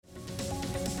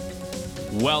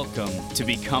Welcome to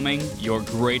Becoming Your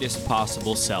Greatest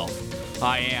Possible Self.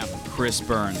 I am Chris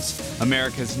Burns,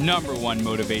 America's #1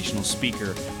 motivational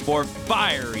speaker for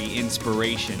fiery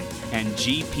inspiration and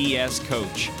GPS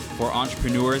coach for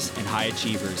entrepreneurs and high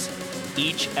achievers.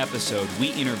 Each episode,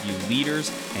 we interview leaders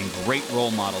and great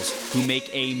role models who make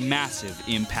a massive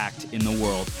impact in the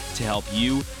world to help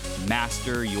you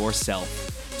master yourself,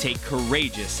 take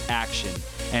courageous action,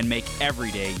 and make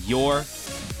every day your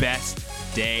best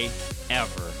day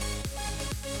ever.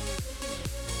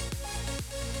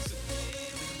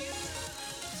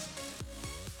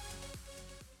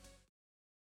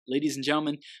 Ladies and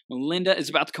gentlemen, Melinda is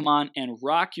about to come on and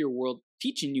rock your world,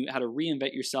 teaching you how to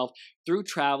reinvent yourself through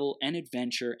travel and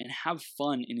adventure and have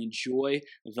fun and enjoy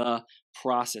the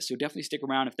process. So definitely stick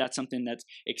around if that's something that's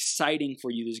exciting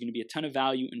for you. There's going to be a ton of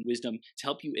value and wisdom to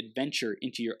help you adventure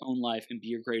into your own life and be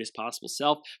your greatest possible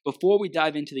self. Before we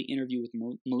dive into the interview with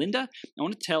Melinda, I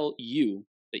want to tell you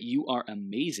that you are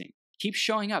amazing. Keep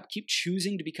showing up. Keep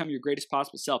choosing to become your greatest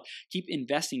possible self. Keep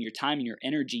investing your time and your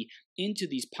energy into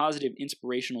these positive,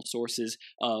 inspirational sources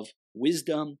of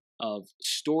wisdom, of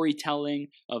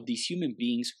storytelling, of these human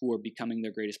beings who are becoming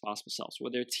their greatest possible selves.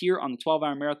 Whether it's here on the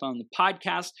 12-Hour Marathon, the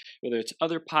podcast, whether it's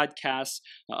other podcasts,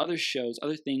 other shows,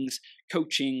 other things,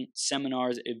 coaching,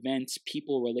 seminars, events,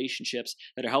 people, relationships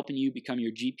that are helping you become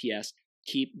your GPS,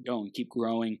 keep going, keep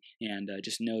growing, and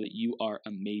just know that you are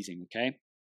amazing, okay?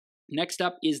 Next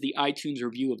up is the iTunes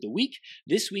review of the week.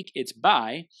 This week it's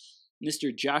by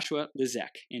Mr. Joshua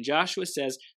Lizek. And Joshua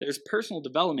says, there's personal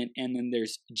development and then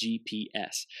there's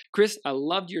GPS. Chris, I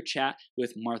loved your chat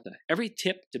with Martha. Every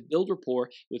tip to build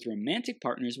rapport with romantic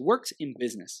partners works in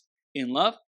business. In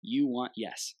love, you want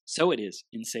yes. So it is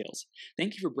in sales.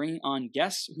 Thank you for bringing on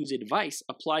guests whose advice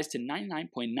applies to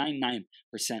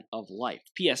 99.99% of life.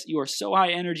 P.S. You are so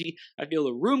high energy, I feel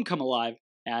the room come alive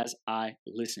as I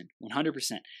listen. 100%.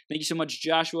 Thank you so much,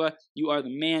 Joshua. You are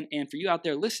the man. And for you out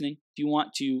there listening, if you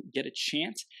want to get a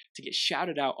chance to get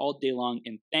shouted out all day long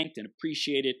and thanked and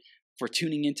appreciated for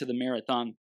tuning into the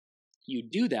marathon, you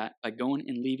do that by going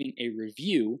and leaving a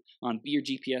review on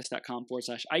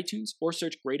beyourgps.com/iTunes or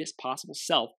search Greatest Possible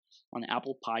Self on the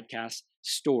Apple Podcast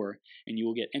Store, and you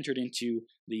will get entered into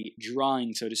the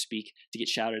drawing, so to speak, to get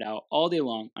shouted out all day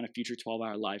long on a future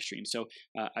 12-hour live stream. So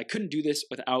I couldn't do this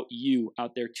without you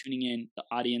out there tuning in, the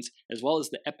audience, as well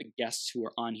as the epic guests who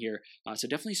are on here. So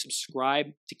definitely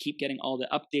subscribe to keep getting all the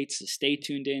updates, to stay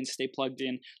tuned in, stay plugged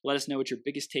in. Let us know what your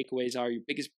biggest takeaways are, your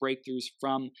biggest breakthroughs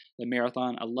from the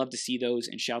marathon. I'd love to see those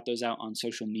and shout those out on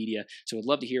social media. So I'd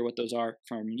love to hear what those are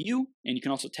from you. And you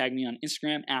can also tag me on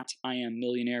Instagram at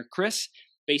IamMillionaireChris,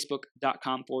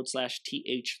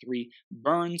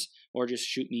 Facebook.com/TH3Burns, or just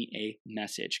shoot me a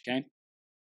message, okay?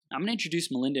 I'm going to introduce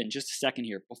Melinda in just a second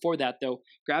here. Before that, though,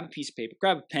 grab a piece of paper,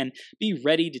 grab a pen, be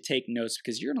ready to take notes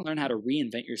because you're going to learn how to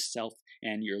reinvent yourself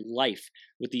and your life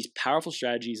with these powerful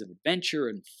strategies of adventure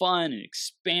and fun and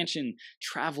expansion,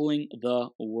 traveling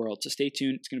the world. So stay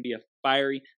tuned. It's going to be a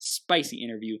fiery, spicy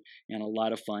interview and a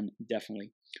lot of fun,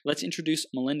 definitely. Let's introduce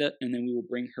Melinda, and then we will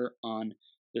bring her on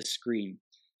the screen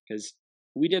because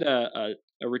we did a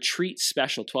retreat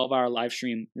special, 12-hour live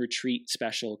stream retreat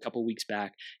special a couple weeks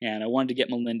back, and I wanted to get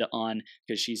Melinda on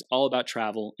because she's all about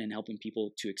travel and helping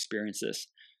people to experience this.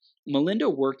 Melinda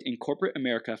worked in corporate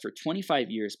America for 25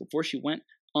 years before she went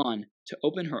on to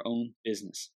open her own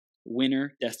business,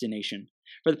 Winner Destination.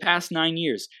 For the past 9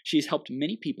 years, she has helped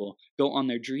many people go on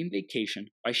their dream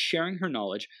vacation by sharing her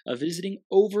knowledge of visiting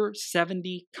over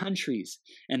 70 countries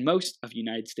and most of the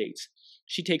United States.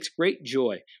 She takes great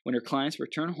joy when her clients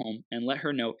return home and let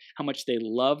her know how much they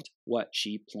loved what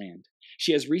she planned.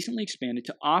 She has recently expanded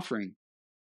to offering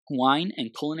wine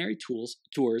and culinary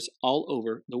tours all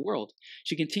over the world.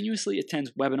 She continuously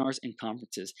attends webinars and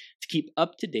conferences to keep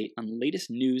up to date on the latest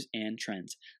news and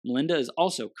trends. Melinda is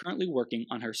also currently working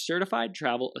on her Certified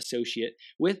Travel Associate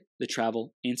with the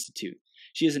Travel Institute.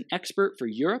 She is an expert for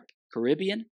Europe,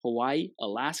 Caribbean, Hawaii,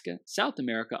 Alaska, South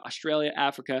America, Australia,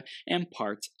 Africa, and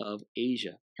parts of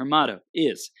Asia. Her motto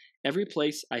is, "Every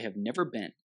place I have never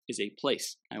been is a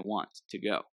place I want to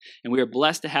go." And we are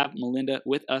blessed to have Melinda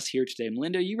with us here today.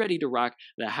 Melinda, are you ready to rock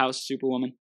the house,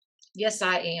 Superwoman? Yes,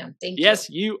 I am. Thank you. Yes,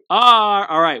 you are.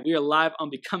 All right, we are live on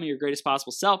Becoming Your Greatest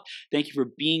Possible Self. Thank you for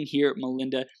being here,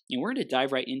 Melinda. And we're going to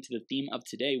dive right into the theme of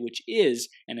today, which is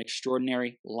an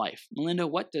extraordinary life. Melinda,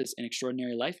 what does an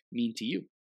extraordinary life mean to you?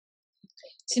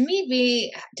 To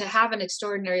me, to have an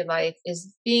extraordinary life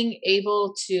is being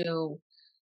able to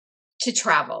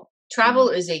travel. Travel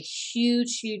is a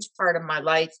huge, huge part of my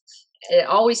life. It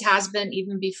always has been,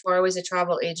 even before I was a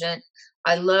travel agent.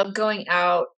 I love going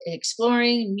out,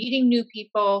 exploring, meeting new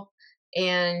people,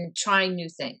 and trying new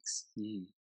things. Mm,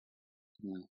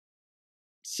 yeah.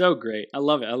 So great. I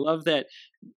love it. I love that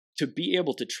to be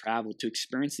able to travel, to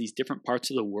experience these different parts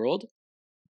of the world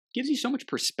gives you so much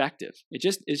perspective. It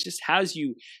just has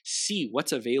you see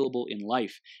what's available in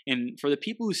life. And for the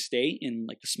people who stay in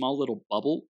like a small little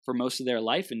bubble for most of their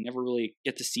life and never really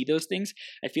get to see those things,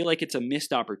 I feel like it's a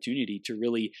missed opportunity to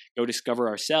really go discover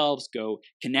ourselves, go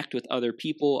connect with other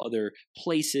people, other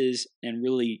places, and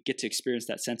really get to experience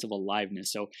that sense of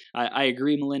aliveness. So I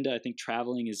agree, Melinda. I think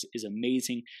traveling is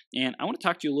amazing. And I want to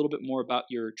talk to you a little bit more about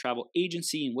your travel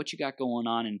agency and what you got going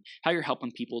on and how you're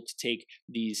helping people to take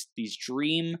these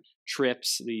dream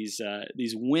trips, these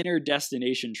winter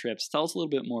destination trips. Tell us a little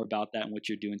bit more about that and what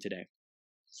you're doing today.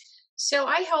 So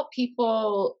I help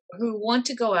people who want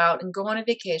to go out and go on a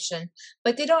vacation,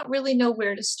 but they don't really know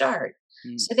where to start.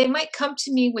 Mm. So they might come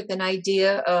to me with an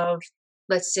idea of,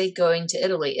 let's say, going to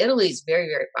Italy. Italy is very,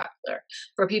 very popular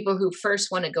for people who first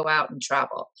want to go out and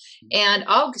travel. And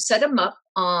I'll set them up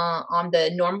on the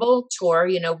normal tour,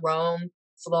 Rome,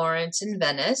 Florence, and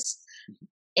Venice.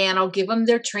 And I'll give them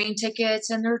their train tickets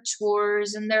and their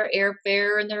tours and their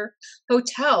airfare and their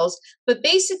hotels. But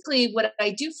basically, what I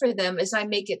do for them is I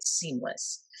make it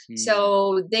seamless.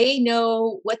 So they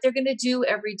know what they're going to do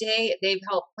every day. They've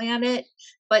helped plan it,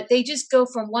 but they just go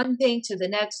from one thing to the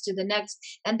next,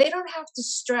 and they don't have to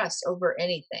stress over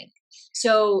anything.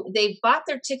 So they've bought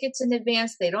their tickets in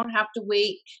advance. They don't have to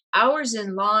wait hours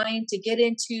in line to get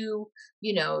into,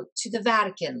 to the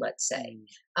Vatican, let's say.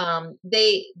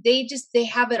 They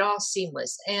have it all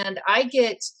seamless. And I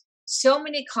get so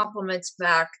many compliments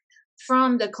back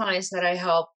from the clients that I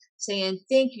help saying,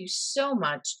 thank you so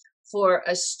much for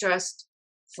a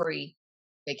stress-free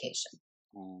vacation.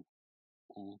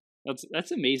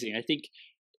 That's amazing. I think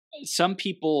some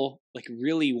people like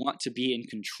really want to be in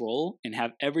control and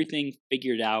have everything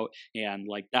figured out and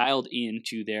like dialed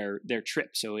into their trip,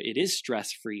 so it is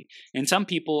stress free. And some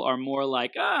people are more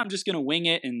like, I'm just gonna wing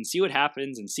it and see what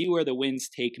happens and see where the winds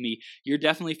take me. You're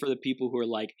definitely for the people who are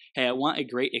like, hey, I want a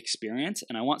great experience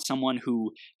and I want someone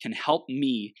who can help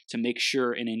me to make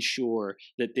sure and ensure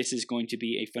that this is going to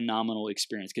be a phenomenal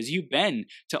experience, because you've been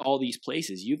to all these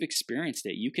places, you've experienced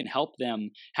it, you can help them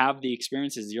have the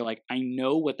experiences. You're like, I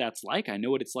know what that's like. I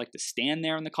know what it's like to stand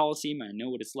there in the Colosseum. I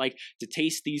know what it's like to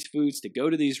taste these foods, to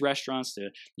go to these restaurants, to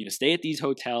stay at these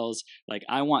hotels. Like,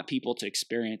 I want people to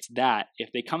experience that if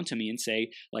they come to me and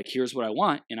say, like, here's what I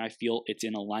want, and I feel it's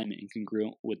in alignment and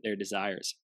congruent with their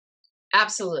desires.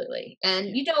 Absolutely.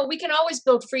 And, we can always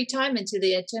build free time into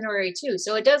the itinerary too.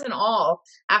 So it doesn't all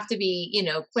have to be,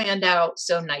 planned out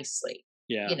so nicely.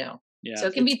 Yeah. Yeah. So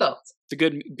it can be both. It's a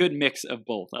good mix of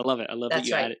both. I love it. I love That's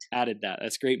that you right. added that.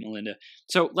 That's great, Melinda.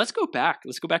 So let's go back.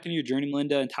 Let's go back into your journey,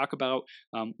 Melinda, and talk about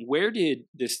where did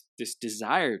this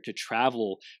desire to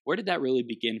travel, where did that really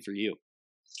begin for you?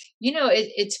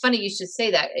 It's funny you should say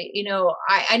that.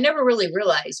 I never really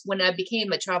realized when I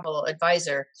became a travel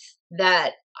advisor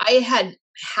that I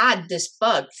had this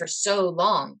bug for so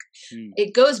long.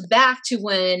 It goes back to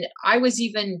when I was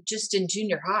even just in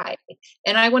junior high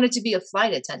and I wanted to be a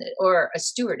flight attendant or a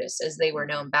stewardess as they were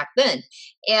known back then.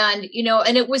 And,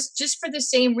 and it was just for the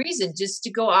same reason, just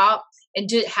to go out and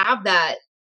to have that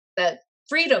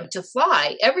freedom to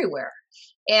fly everywhere.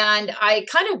 And I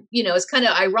kind of, it's kind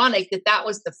of ironic that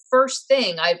was the first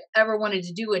thing I've ever wanted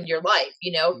to do in your life.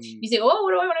 You say, oh,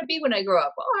 what do I want to be when I grow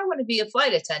up? Oh, I want to be a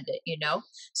flight attendant,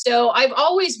 So I've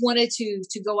always wanted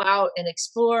to go out and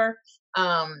explore,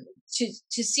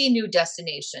 to see new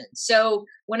destinations. So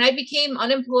when I became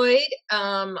unemployed,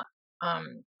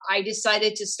 I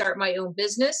decided to start my own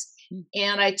business,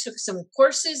 and I took some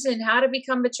courses in how to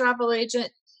become a travel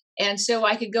agent. And so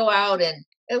I could go out and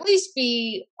at least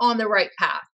be on the right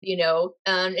path,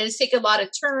 and it's taken a lot of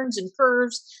turns and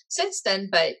curves since then,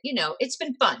 but it's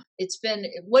been fun. It's been,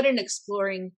 what an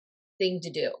exploring thing to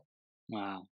do.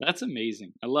 Wow. That's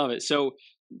amazing. I love it. So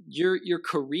did your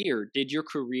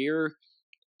career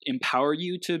empower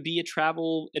you to be a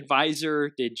travel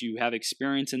advisor? Did you have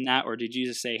experience in that? Or did you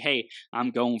just say, hey,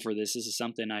 I'm going for this. This is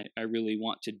something I really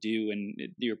want to do. And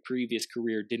your previous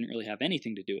career didn't really have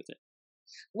anything to do with it?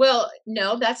 Well,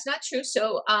 no, that's not true.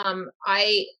 So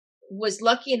I was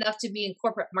lucky enough to be in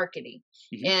corporate marketing.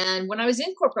 And when I was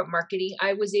in corporate marketing,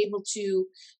 I was able to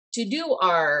do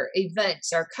our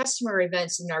events, our customer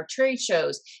events and our trade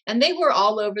shows, and they were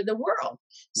all over the world.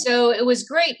 So it was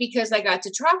great because I got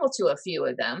to travel to a few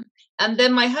of them. And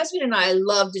then my husband and I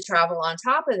love to travel on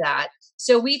top of that.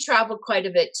 So we traveled quite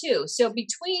a bit too. So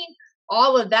between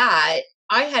all of that,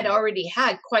 I had already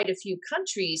had quite a few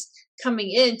countries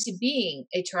coming into being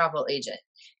a travel agent.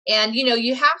 And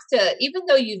you have to, even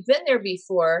though you've been there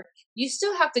before, you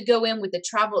still have to go in with a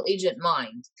travel agent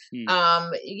mind.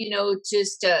 Hmm.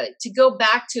 Just to go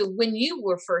back to when you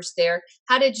were first there,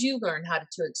 how did you learn how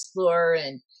to explore,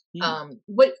 and Hmm.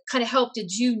 what kind of help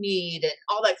did you need, and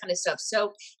all that kind of stuff.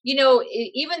 So,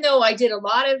 even though I did a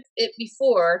lot of it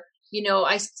before,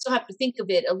 I still have to think of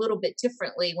it a little bit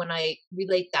differently when I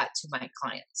relate that to my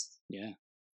clients. Yeah.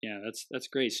 Yeah, that's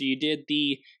great. So you did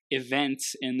the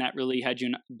events, and that really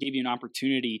gave you an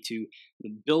opportunity to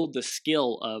build the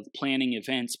skill of planning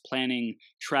events, planning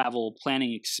travel,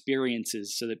 planning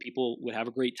experiences, so that people would have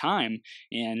a great time.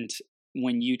 And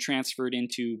when you transferred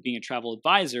into being a travel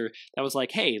advisor, that was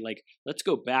like, hey, like let's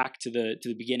go back to the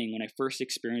beginning when I first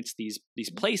experienced these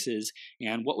places,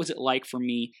 and what was it like for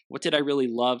me? What did I really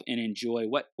love and enjoy?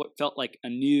 What felt like a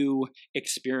new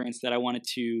experience that I wanted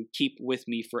to keep with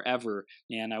me forever,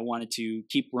 and I wanted to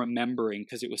keep remembering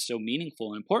because it was so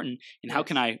meaningful and important. And how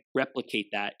can I replicate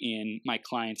that in my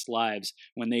clients' lives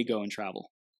when they go and travel?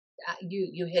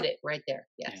 You hit it right there.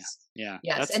 Yes. Yeah.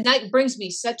 Yes. And that brings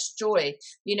me such joy.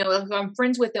 If I'm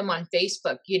friends with them on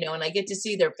Facebook, and I get to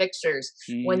see their pictures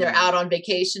when they're out on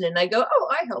vacation, and I go, oh,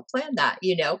 I helped plan that,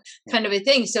 kind of a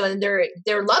thing. So, and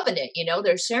they're loving it,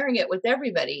 they're sharing it with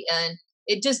everybody. And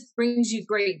it just brings you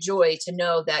great joy to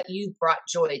know that you brought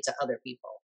joy to other people.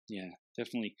 Yeah,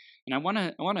 definitely. And I want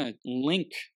to link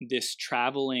this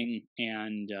traveling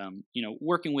and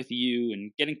working with you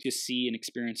and getting to see and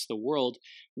experience the world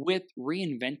with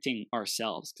reinventing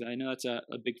ourselves, because I know that's a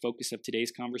big focus of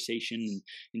today's conversation, and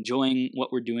enjoying what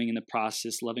we're doing in the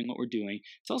process, loving what we're doing.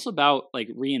 It's also about like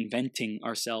reinventing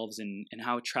ourselves, and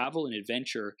how travel and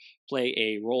adventure play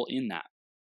a role in that.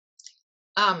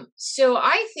 So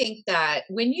I think that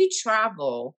when you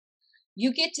travel,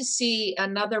 you get to see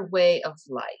another way of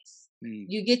life.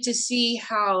 You get to see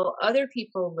how other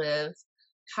people live,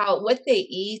 what they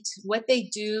eat, what they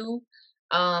do,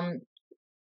 that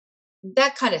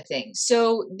kind of thing.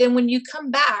 So then when you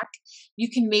come back, you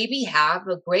can maybe have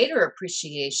a greater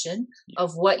appreciation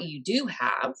of what you do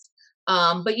have.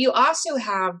 But you also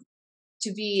have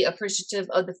to be appreciative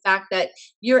of the fact that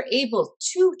you're able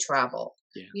to travel.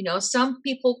 Yeah. Some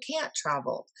people can't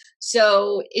travel.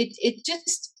 So it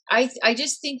just, I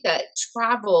just think that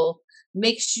travel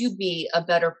makes you be a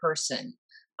better person.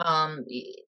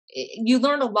 You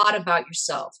learn a lot about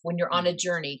yourself when you're on a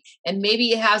journey, and maybe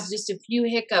it has just a few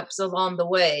hiccups along the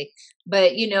way,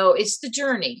 but it's the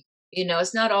journey.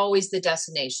 It's not always the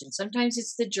destination. Sometimes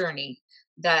it's the journey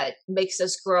that makes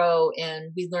us grow,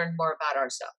 and we learn more about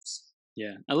ourselves.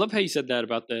 Yeah, I love how you said that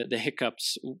about the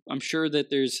hiccups. I'm sure that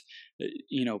there's,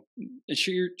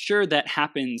 sure that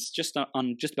happens just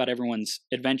on just about everyone's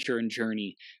adventure and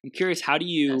journey. I'm curious, how do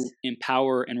you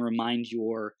empower and remind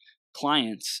your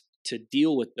clients to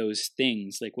deal with those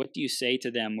things? Like, what do you say to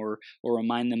them, or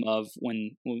remind them of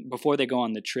when before they go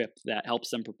on the trip, that helps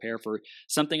them prepare for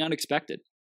something unexpected?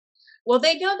 Well,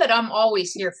 they know that I'm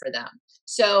always here for them.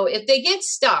 So if they get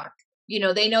stuck,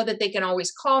 they know that they can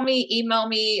always call me, email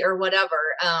me, or whatever.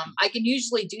 I can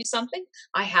usually do something.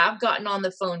 I have gotten on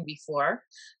the phone before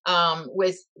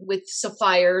with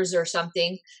suppliers or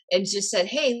something, and just said,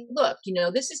 "Hey, look,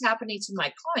 this is happening to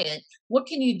my client. What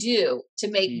can you do to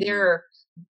make their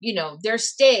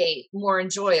stay more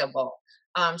enjoyable?"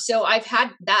 So I've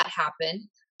had that happen.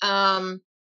 I'm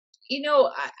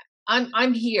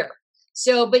here.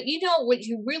 So, but what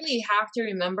you really have to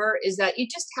remember is that you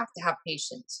just have to have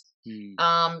patience. You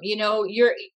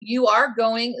are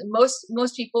going,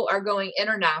 most people are going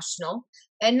international,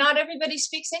 and not everybody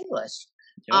speaks English.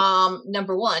 Yep.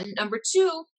 Number one. Number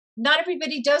two, not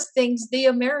everybody does things the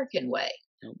American way.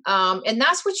 Yep. And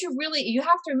that's what you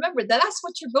have to remember, that that's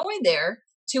what you're going there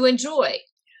to enjoy.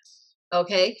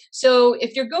 Okay. So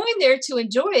if you're going there to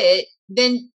enjoy it,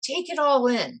 then take it all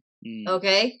in.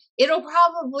 Okay. It'll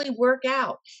probably work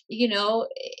out.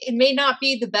 It may not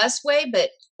be the best way, but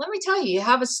let me tell you, you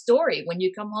have a story when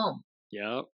you come home.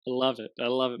 Yeah, I love it. I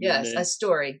love it. Yes, Monday. a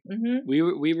story. Mm-hmm.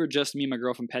 We were just, me and my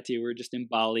girlfriend Petty, we were just in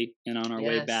Bali, and on our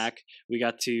way back, we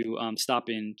got to stop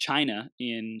in China,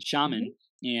 in Xiamen.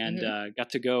 And got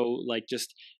to go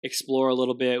just explore a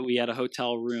little bit. We had a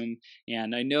hotel room,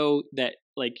 and I know that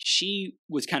she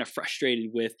was kind of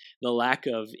frustrated with the lack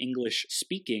of English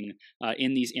speaking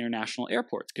in these international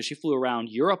airports, because she flew around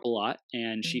Europe a lot,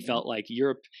 and she felt like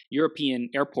European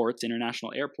airports,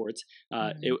 international airports,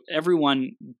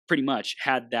 everyone pretty much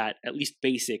had that at least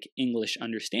basic English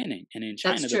understanding. And in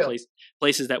China, the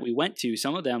places that we went to,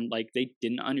 some of them they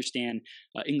didn't understand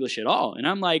English at all. And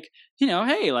I'm like,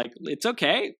 hey, it's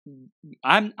okay.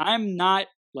 I'm not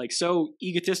so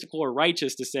egotistical or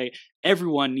righteous to say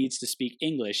everyone needs to speak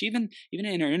English, even in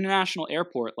an international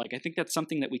airport. Like, I think that's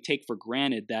something that we take for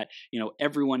granted, that,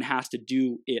 everyone has to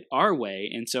do it our way.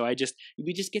 And so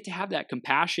we just get to have that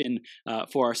compassion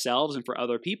for ourselves and for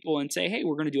other people, and say, hey,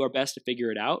 we're going to do our best to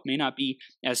figure it out. It may not be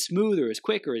as smooth or as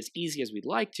quick or as easy as we'd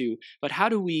like to, but how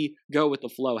do we go with the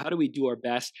flow? How do we do our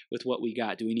best with what we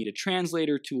got? Do we need a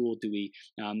translator tool? Do we,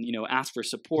 ask for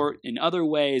support in other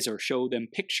ways, or show them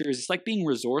pictures? It's like being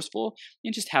resourceful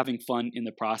and just having fun in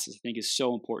the process, I think, is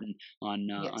so important on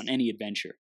any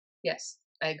adventure. Yes,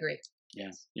 I agree.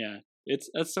 Yeah.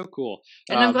 That's so cool.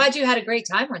 And I'm glad you had a great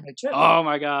time on your trip. Oh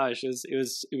my gosh, it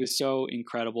was so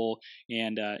incredible.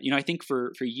 And I think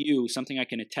for you, something I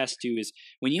can attest to is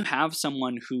when you have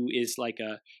someone who is like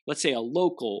let's say a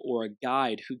local or a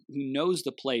guide who knows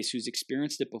the place, who's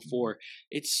experienced it before,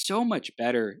 it's so much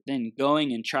better than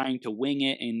going and trying to wing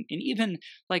it, and even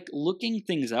like looking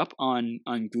things up on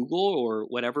Google or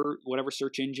whatever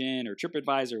search engine or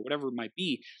TripAdvisor, whatever it might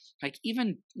be. Like,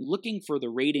 even looking for the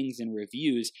ratings and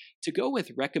reviews, to go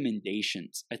with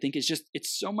recommendations, I think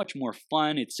it's so much more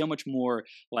fun. It's so much more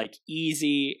like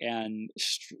easy and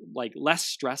like less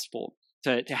stressful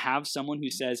to have someone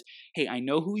who says, hey, I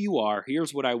know who you are.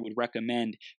 Here's what I would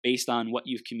recommend based on what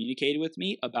you've communicated with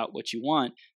me about what you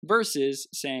want, versus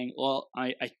saying, well,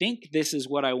 I think this is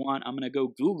what I want. I'm going to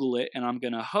go Google it, and I'm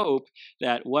going to hope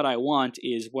that what I want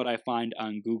is what I find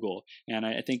on Google. And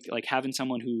I think like having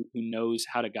someone who knows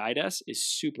how to guide us is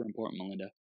super important, Melinda.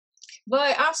 Well,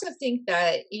 I also think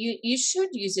that you should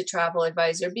use a travel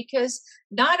advisor, because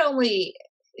not only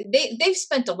they've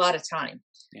spent a lot of time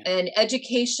and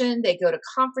education, they go to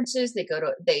conferences, they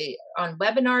on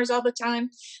webinars all the time,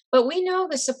 but we know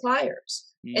the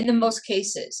suppliers in the most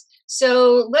cases.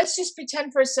 So let's just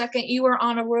pretend for a second you were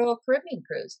on a Royal Caribbean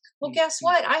cruise. Well, guess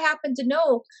what? I happen to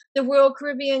know the Royal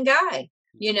Caribbean guy.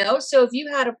 So if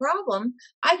you had a problem,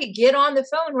 I could get on the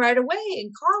phone right away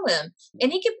and call him,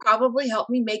 and he could probably help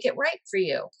me make it right for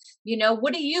you.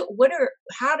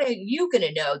 How are you going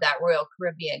to know that Royal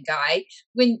Caribbean guy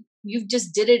when you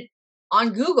just did it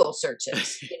on Google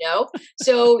searches,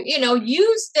 So,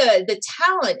 use the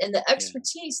talent and the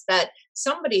expertise that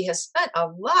somebody has spent a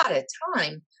lot of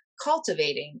time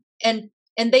cultivating, and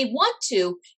they want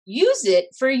to use it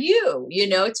for you,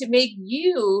 to make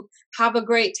you have a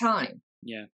great time.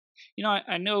 Yeah.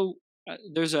 I know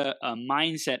there's a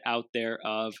mindset out there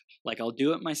of like, I'll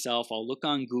do it myself. I'll look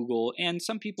on Google. And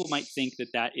some people might think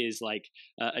that is like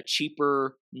a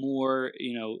cheaper, more,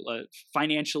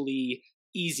 financially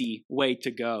easy way to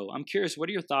go. I'm curious, what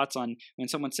are your thoughts on when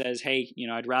someone says, hey,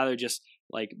 I'd rather just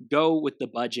like go with the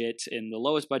budget and the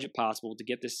lowest budget possible to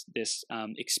get this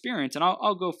experience, and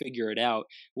I'll go figure it out.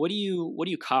 What do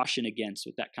you caution against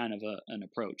with that kind of an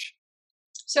approach?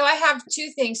 So I have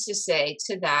two things to say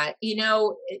to that.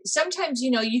 Sometimes,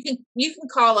 you can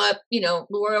call up,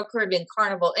 Royal Caribbean,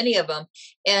 Carnival, any of them,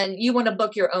 and you want to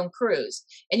book your own cruise.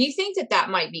 And you think that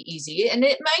might be easy, and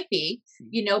it might be,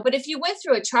 but if you went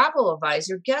through a travel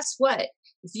advisor, guess what?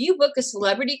 If you book a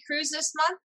celebrity cruise this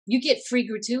month, you get free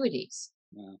gratuities.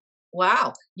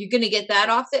 Wow. You're going to get that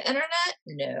off the internet?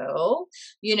 No.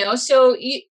 So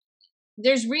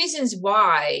there's reasons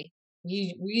why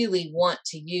you really want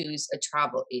to use a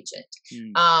travel agent.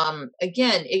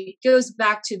 Again, it goes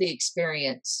back to the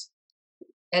experience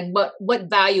and what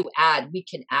value add we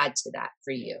can add to that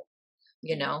for you.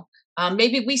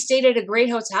 Maybe we stayed at a great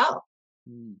hotel,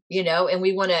 and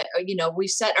we want to, we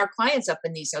set our clients up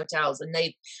in these hotels and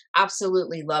they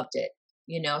absolutely loved it,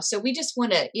 so we just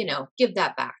want to, give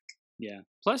that back. Yeah.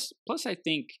 Plus I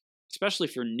think, especially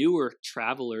for newer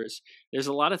travelers, there's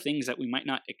a lot of things that we might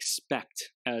not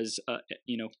expect as,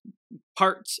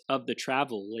 parts of the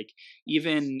travel. Like,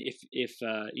 even if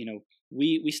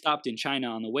we stopped in China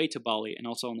on the way to Bali and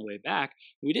also on the way back,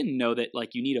 we didn't know that like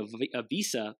you need a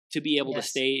visa to be able to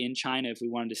stay in China if we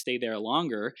wanted to stay there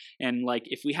longer. And like,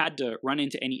 if we had to run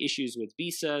into any issues with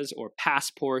visas or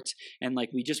passports, and like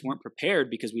we just weren't prepared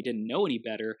because we didn't know any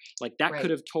better, like that could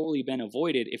have totally been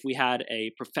avoided if we had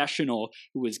a professional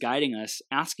who was guiding us,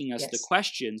 asking us the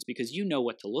questions, because you know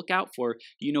what to look out for,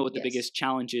 what the biggest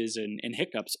challenges and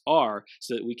hiccups are,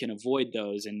 so that we can avoid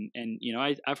those. And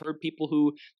I've heard people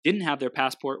who didn't have their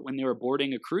passport when they were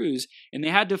boarding a cruise, and they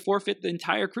had to forfeit the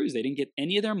entire cruise. They didn't get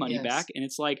any of their money back, and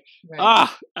it's like,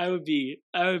 I would be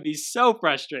so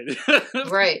frustrated.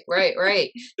 Right. Or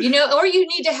you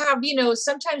need to have,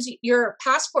 sometimes your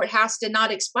passport has to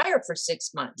not expire for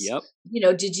 6 months. Yep.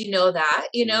 Did you know that?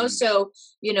 So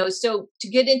to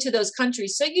get into those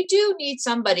countries, so you do need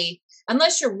somebody,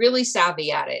 unless you're really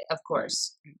savvy at it, of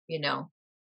course,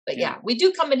 but we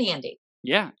do come in handy.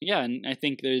 Yeah. And I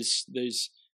think there's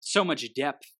so much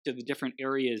depth to the different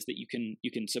areas that you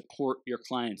can support your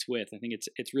clients with. I think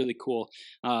it's really cool.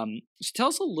 Just tell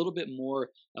us a little bit more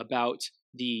about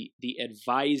the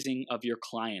advising of your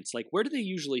clients. Like, where do they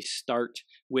usually start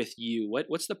with you?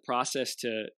 What's the process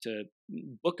to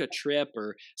book a trip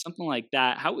or something like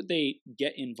that? How would they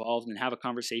get involved and have a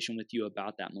conversation with you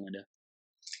about that, Melinda?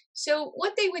 So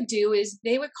what they would do is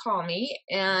they would call me,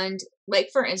 and like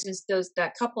for instance,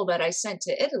 that couple that I sent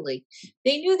to Italy,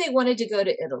 they knew they wanted to go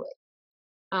to Italy,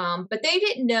 but they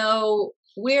didn't know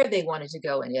where they wanted to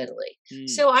go in Italy. Mm,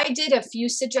 So I did a few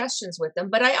suggestions with them,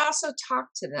 but I also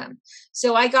talked to them.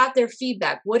 So I got their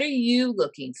feedback. What are you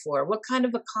looking for? What kind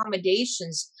of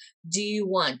accommodations do you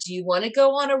want? Do you want to go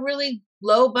on a really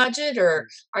low budget, or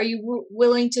are you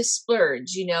willing to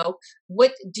splurge?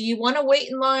 What do you want to wait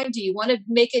in line? Do you want to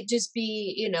make it just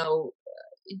be,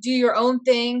 do your own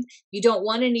thing? You don't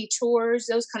want any tours,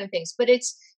 those kind of things. But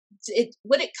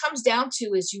what it comes down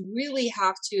to is you really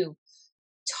have to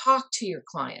talk to your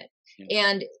client, yeah.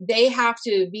 and they have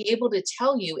to be able to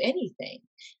tell you anything,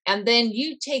 and then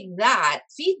you take that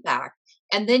feedback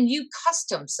and then you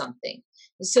custom something.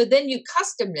 So then you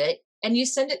custom it and you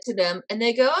send it to them, and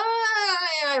they go,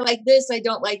 I like this, I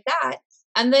don't like that.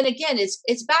 And then again,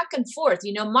 it's back and forth.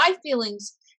 My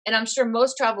feelings, and I'm sure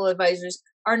most travel advisors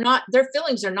are not, their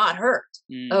feelings are not hurt.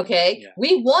 Okay. Yeah.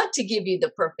 We want to give you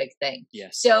the perfect thing.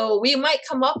 Yes. So we might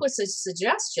come up with a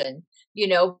suggestion,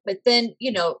 but then,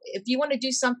 if you want to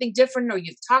do something different, or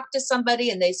you've talked to somebody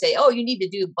and they say, oh, you need to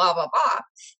do blah, blah,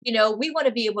 blah, we want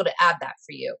to be able to add that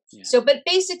for you. Yeah. So, but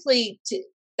basically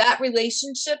that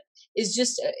relationship is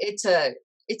just, it's a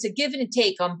give and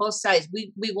take on both sides.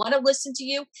 We want to listen to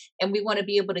you, and we want to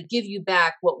be able to give you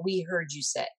back what we heard you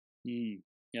say.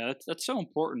 Yeah, that's so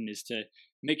important, is to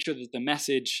make sure that the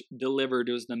message delivered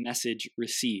was the message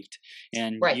received.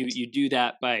 And right. you do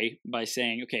that by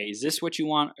saying, okay, is this what you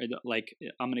want? Or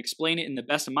I'm going to explain it in the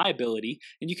best of my ability.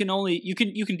 And you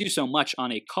can do so much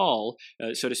on a call,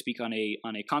 so to speak, on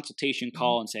a consultation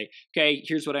call, and say, okay,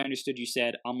 here's what I understood you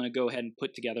said. I'm going to go ahead and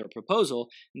put together a proposal.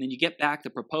 And then you get back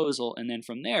the proposal. And then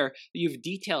from there, you've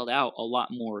detailed out a lot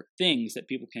more things that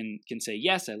people can say,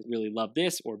 yes, I really love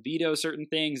this, or veto certain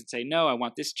things and say, no, I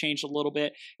want this changed a little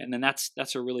bit. And then that's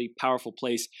a really powerful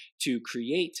place to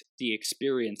create the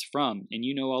experience from. And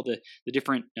all the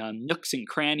different nooks and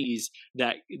crannies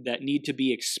that need to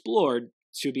be explored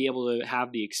to be able to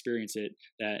have the experience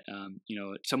that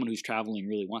someone who's traveling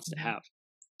really wants to have.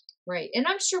 Right. And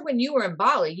I'm sure when you were in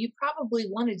Bali, you probably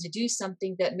wanted to do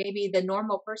something that maybe the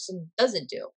normal person doesn't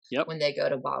do. Yep. When they go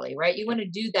to Bali, right? You want to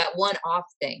do that one-off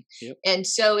thing. Yep. And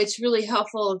so it's really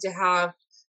helpful to have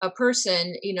a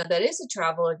person, that is a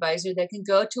travel advisor, that can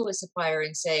go to a supplier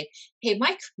and say, hey,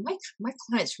 my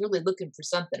client's really looking for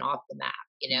something off the map.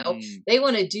 They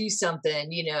want to do something,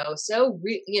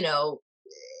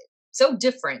 so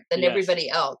different than everybody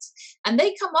else. And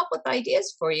they come up with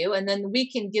ideas for you, and then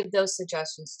we can give those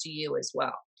suggestions to you as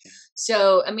well. Yeah.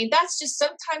 So, that's just,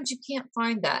 sometimes you can't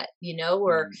find that,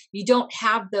 or you don't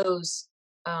have those,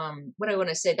 what I want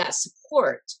to say, that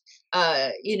support,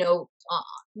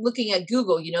 looking at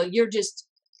Google, you're just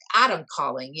Adam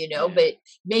calling, but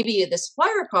maybe the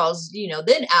supplier calls,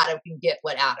 then Adam can get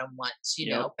what Adam wants,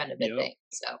 kind of a thing.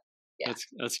 So, yeah.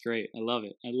 That's great. I love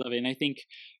it. And I think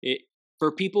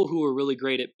for people who are really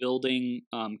great at building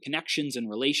connections and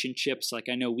relationships, like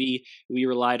I know we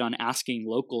relied on asking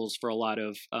locals for a lot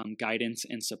of guidance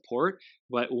and support.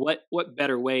 But what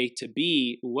better way to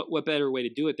be? What better way to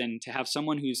do it than to have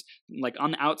someone who's like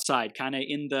on the outside, kind of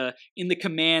in the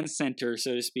command center,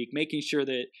 so to speak, making sure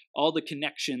that all the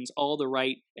connections, all the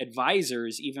right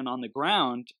advisors, even on the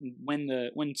ground, when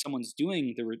someone's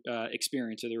doing the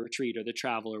experience or the retreat or the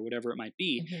travel or whatever it might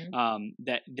be,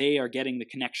 that they are getting the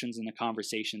connections and the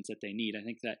conversations that they need. I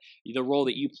think that the role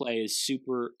that you play is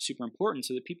super, super important,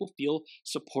 so that people feel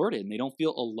supported and they don't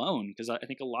feel alone. Because I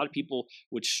think a lot of people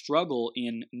would struggle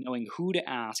in knowing who to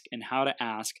ask and how to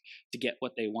ask to get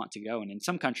what they want to go. And in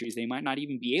some countries, they might not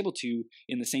even be able to,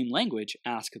 in the same language,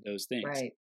 ask those things.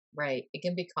 Right. It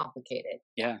can be complicated.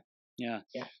 Yeah.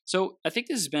 So I think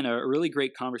this has been a really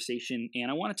great conversation, and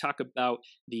I want to talk about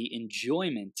the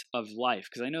enjoyment of life,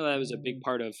 because I know that was a big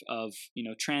part of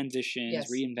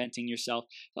transitions, reinventing yourself.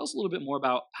 Tell us a little bit more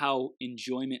about how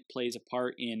enjoyment plays a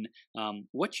part in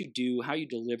what you do, how you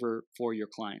deliver for your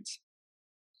clients.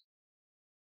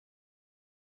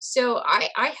 So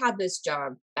I had this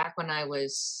job back when I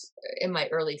was in my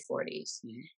early 40s,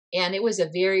 and it was a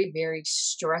very, very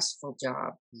stressful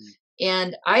job.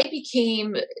 And I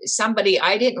became somebody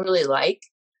I didn't really like.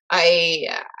 I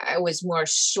was more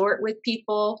short with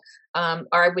people, or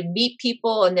I would meet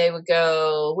people and they would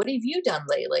go, "What have you done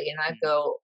lately?" And I'd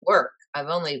go, work. I've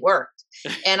only worked.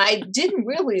 And I didn't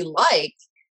really like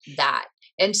that.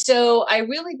 And so I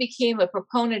really became a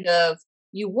proponent of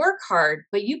you work hard,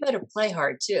 but you better play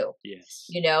hard too. Yes.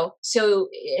 So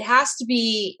it has to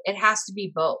be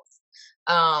both.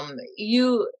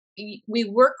 We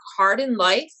work hard in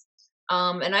life.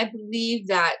 And I believe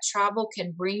that travel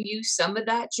can bring you some of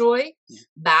that joy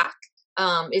back.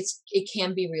 It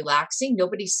can be relaxing.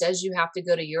 Nobody says you have to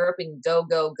go to Europe and go,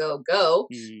 go, go, go.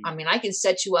 I mean, I can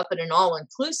set you up at an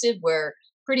all-inclusive where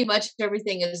pretty much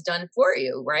everything is done for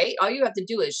you, right? All you have to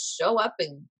do is show up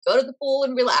and go to the pool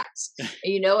and relax,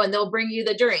 and they'll bring you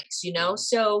the drinks,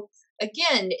 So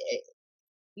again,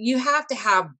 you have to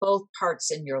have both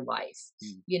parts in your life.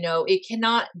 It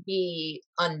cannot be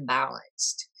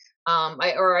unbalanced.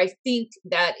 I think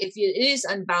that if it is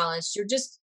unbalanced, you're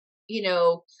just,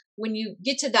 when you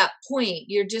get to that point,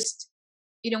 you're just,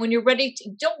 when you're ready to,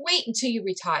 don't wait until you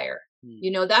retire.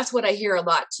 That's what I hear a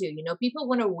lot too. People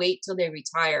want to wait till they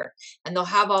retire and they'll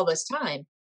have all this time.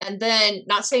 And then,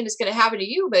 not saying it's going to happen to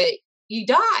you, but you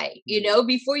die,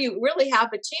 before you really have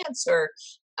a chance, or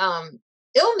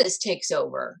illness takes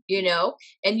over,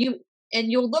 and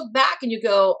you'll look back and you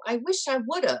go, I wish I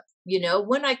would have,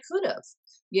 when I could have,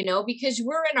 because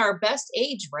we're in our best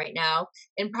age right now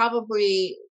and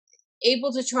probably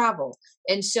able to travel.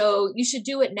 And so you should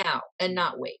do it now and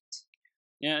not wait.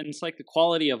 Yeah, and it's like the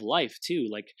quality of life too.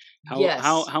 Like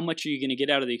how much are you going to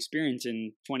get out of the experience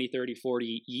in 20, 30,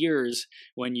 40 years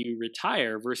when you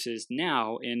retire versus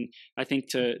now? And I think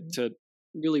to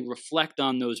really reflect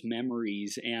on those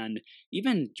memories, and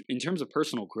even in terms of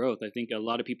personal growth, I think a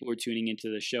lot of people are tuning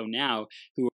into the show now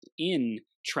who are in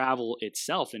travel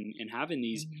itself and having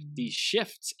these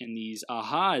shifts and these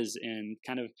ahas and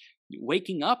kind of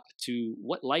waking up to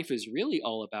what life is really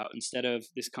all about instead of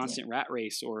this constant rat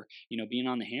race or, being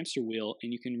on the hamster wheel.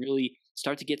 And you can really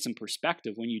start to get some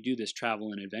perspective when you do this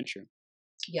travel and adventure.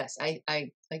 Yes, I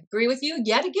agree with you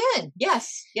yet again.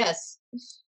 Yes.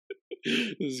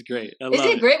 This is great. Isn't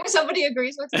it great when somebody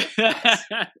agrees with you?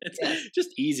 It's just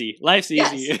easy. Life's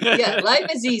easy. Yeah, life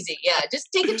is easy. Yeah, just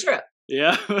take a trip.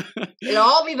 Yeah. It'll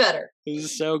all be better. This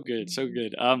is so good. So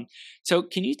good. So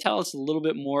can you tell us a little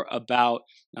bit more about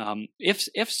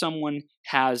if someone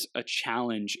has a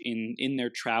challenge in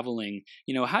their traveling,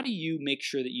 how do you make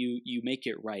sure that you make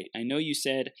it right? I know you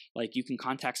said like you can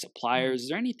contact suppliers. Is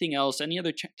there anything else, any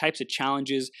other types of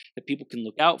challenges that people can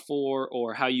look out for,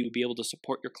 or how you would be able to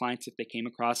support your clients if they came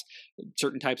across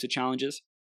certain types of challenges?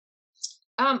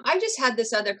 I just had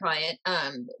this other client.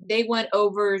 They went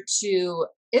over to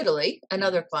Italy,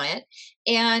 another client,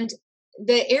 and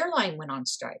the airline went on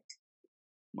strike.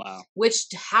 Wow. Which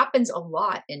happens a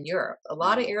lot in Europe. A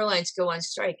lot of airlines go on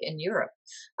strike in Europe.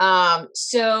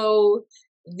 So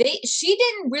she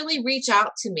didn't really reach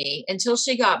out to me until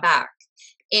she got back.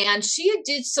 And she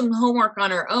did some homework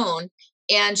on her own.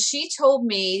 And she told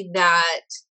me that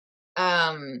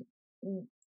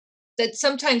that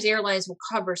sometimes airlines will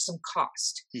cover some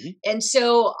cost. And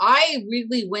so I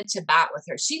really went to bat with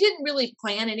her. She didn't really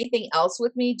plan anything else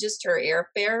with me, just her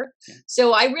airfare.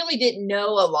 So I really didn't know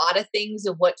a lot of things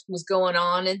of what was going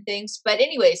on and things. But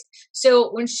anyways,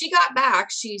 so when she got back,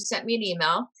 she sent me an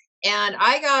email and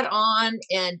I got on,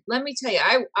 and let me tell you,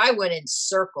 I went in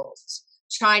circles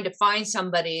trying to find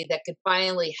somebody that could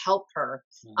finally help her.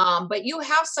 But you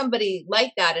have somebody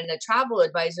like that in a travel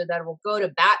advisor that will go to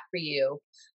bat for you,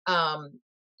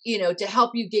 to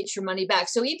help you get your money back.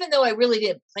 So even though I really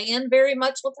didn't plan very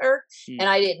much with her and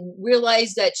I didn't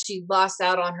realize that she lost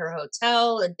out on her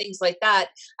hotel and things like that,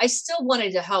 I still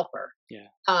wanted to help her.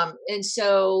 And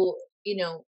so,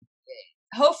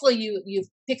 hopefully you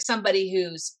pick somebody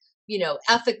who's,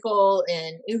 ethical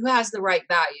and who has the right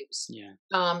values.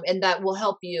 And that will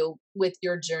help you with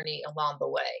your journey along the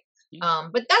way.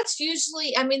 But that's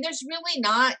usually, there's really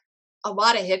not a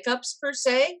lot of hiccups per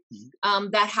se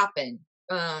that happen.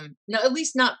 No, at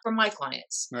least not from my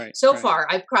clients. So far,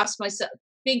 I've crossed my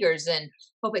fingers and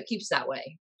hope it keeps that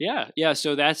way. Yeah.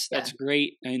 So that's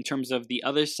great in terms of the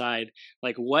other side.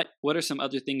 Like what are some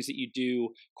other things that you do,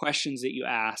 questions that you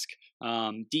ask,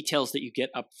 details that you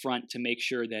get up front to make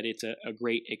sure that it's a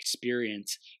great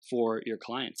experience for your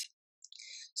clients?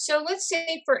 So let's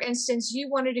say, for instance, you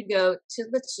wanted to go to,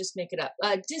 let's just make it up,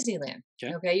 Disneyland.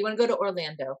 Okay. You want to go to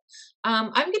Orlando.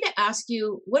 I'm going to ask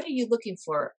you, what are you looking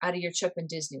for out of your trip in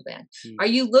Disneyland? Are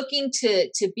you looking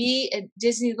to be at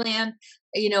Disneyland,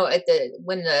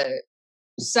 when the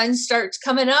sun starts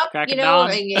coming up, and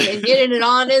getting it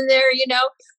on in there,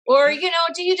 or,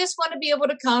 do you just want to be able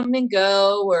to come and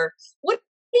go, or what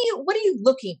are you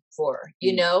looking for?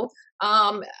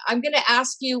 I'm going to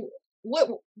ask you, what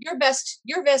your best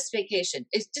vacation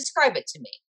is. Describe it to me.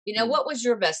 What was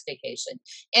your best vacation?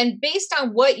 And based on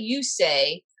what you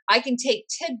say, I can take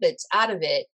tidbits out of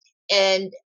it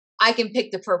and I can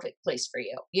pick the perfect place for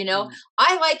you.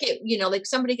 I like it, like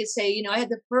somebody could say, I had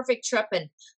the perfect trip and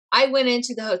I went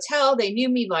into the hotel. They knew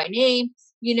me by name.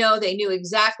 They knew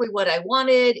exactly what I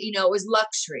wanted. It was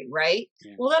luxury, right?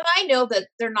 Yeah. Well, then I know that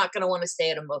they're not going to want to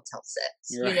stay at a Motel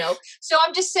 6, right. So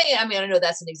I'm just saying, I know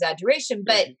that's an exaggeration,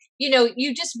 but,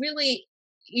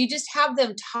 you just have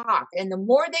them talk. And the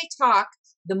more they talk,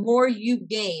 the more you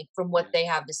gain from what they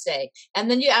have to say. And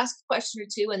then you ask a question or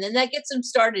two, and then that gets them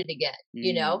started again,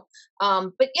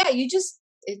 But yeah,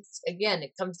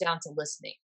 it comes down to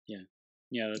listening. Yeah.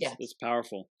 That's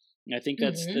powerful. And I think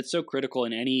that's so critical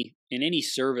in any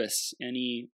service,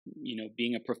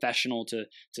 being a professional to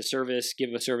service, give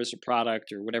a service or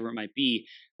product or whatever it might be,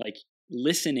 like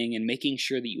listening and making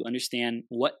sure that you understand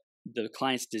what the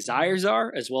client's desires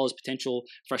are, as well as potential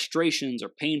frustrations or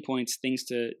pain points, things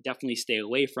to definitely stay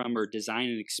away from, or design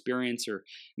an experience or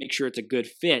make sure it's a good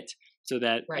fit so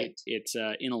that it's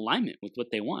in alignment with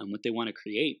what they want and what they want to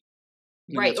create.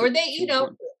 Right. Or they,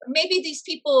 maybe these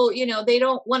people, they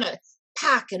don't want to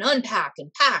pack and unpack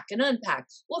and pack and unpack.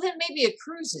 Well, then maybe a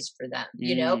cruise is for them,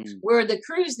 where the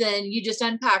cruise, then you just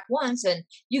unpack once and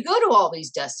you go to all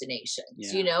these destinations,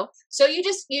 so you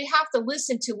have to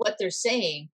listen to what they're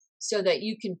saying so that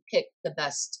you can pick the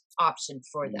best option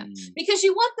for them, because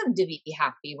you want them to be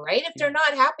happy, right? If they're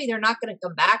not happy, they're not going to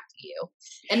come back to you.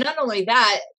 And not only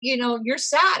that, you're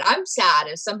sad. I'm sad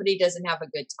if somebody doesn't have a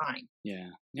good time. Yeah.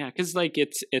 Because like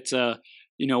it's a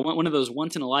one of those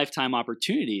once in a lifetime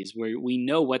opportunities where we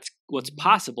know what's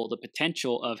possible, the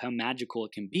potential of how magical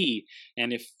it can be.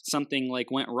 And if something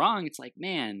like went wrong, it's like,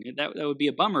 man, that would be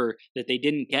a bummer that they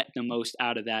didn't get the most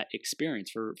out of that experience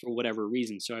for whatever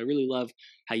reason. So I really love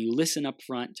how you listen up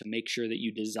front to make sure that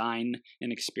you design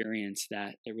an experience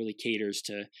that really caters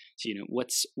to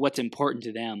what's important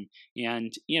to them.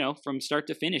 And, from start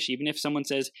to finish, even if someone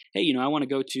says, hey, I want to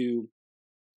go to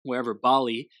wherever,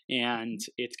 Bali, and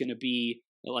it's going to be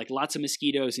like lots of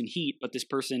mosquitoes and heat, but this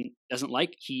person doesn't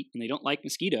like heat and they don't like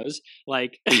mosquitoes,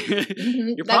 like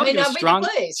you're probably going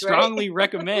to strongly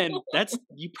recommend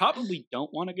you probably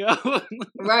don't want to go.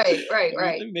 Right.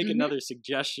 Make another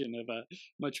suggestion of a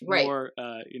much more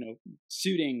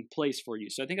suiting place for you.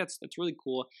 So I think that's really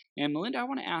cool. And Melinda, I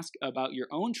want to ask about your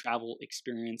own travel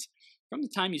experience. From the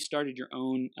time you started your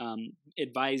own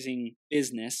advising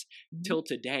business till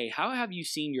today, how have you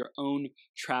seen your own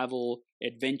travel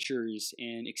adventures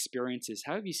and experiences?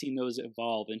 How have you seen those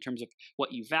evolve in terms of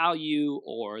what you value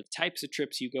or the types of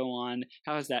trips you go on?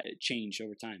 How has that changed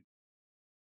over time?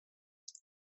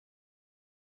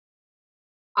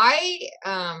 I,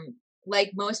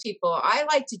 like most people, I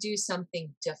like to do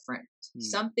something different,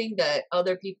 something that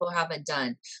other people haven't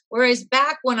done. Whereas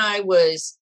back when I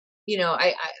was,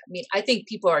 I think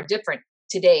people are different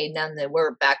today than they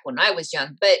were back when I was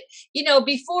young. But,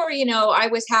 before, I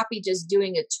was happy just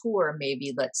doing a tour,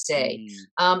 maybe, let's say.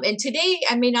 And today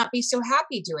I may not be so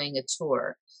happy doing a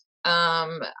tour.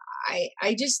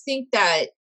 I just think that,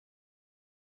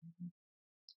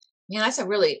 that's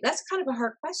kind of a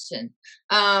hard question.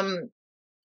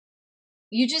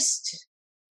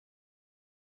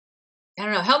 I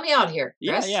don't know. Help me out here,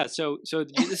 Chris. Yeah. So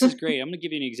this is great. I'm going to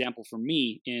give you an example for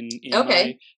me in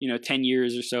my 10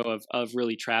 years or so of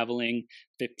really traveling,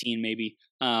 15 maybe.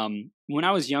 When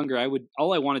I was younger,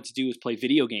 all I wanted to do was play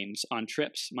video games on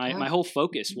trips. My whole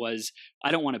focus was,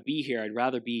 I don't want to be here. I'd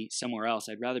rather be somewhere else.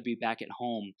 I'd rather be back at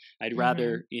home. I'd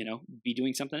rather, be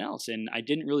doing something else. And I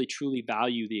didn't really truly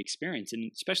value the experience.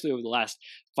 And especially over the last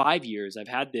 5 years, I've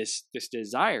had this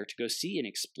desire to go see and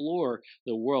explore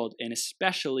the world, and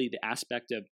especially the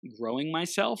aspect of growing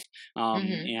myself,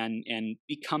 and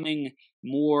becoming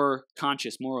more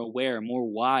conscious, more aware,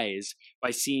 more wise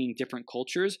by seeing different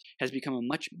cultures has become a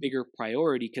much bigger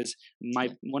priority, because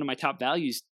one of my top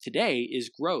values today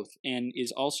is growth and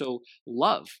is also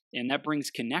love, and that brings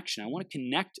connection. I want to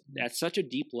connect at such a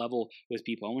deep level with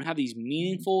people. I want to have these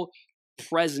meaningful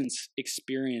presence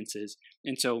experiences.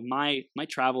 And so my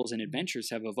travels and adventures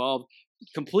have evolved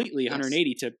completely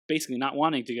 180 to basically not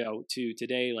wanting to go to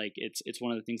today. Like it's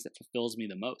one of the things that fulfills me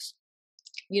the most.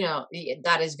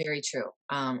 That is very true.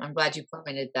 I'm glad you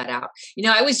pointed that out.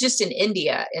 I was just in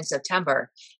India in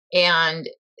September, and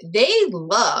they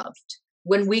loved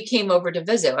when we came over to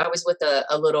visit. I was with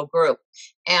a little group,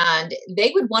 and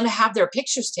they would want to have their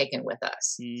pictures taken with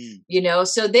us.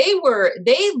 So they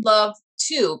love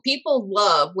too. People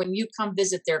love when you come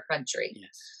visit their country.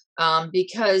 Yes.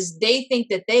 because they think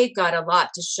that they've got a lot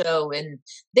to show and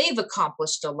they've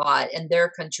accomplished a lot in their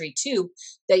country too.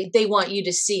 They want you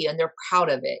to see and they're proud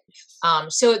of it.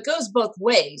 So it goes both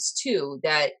ways too,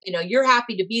 that, you're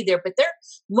happy to be there, but they're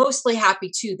mostly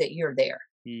happy too that you're there.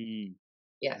 Mm.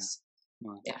 Yes.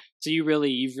 Wow. Yeah. So you've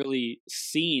really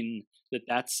seen that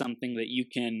that's something that you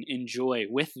can enjoy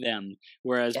with them.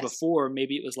 Whereas Yes. before,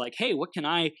 maybe it was like, hey, what can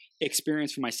I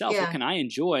experience for myself? Yeah. What can I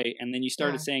enjoy? And then you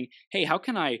started Yeah. saying, hey, how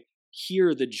can I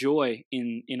hear the joy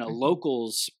in a Mhm.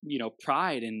 local's,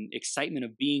 pride and excitement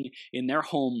of being in their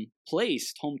home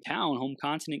place, hometown, home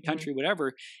continent, country,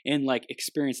 whatever, and like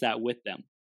experience that with them.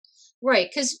 Right.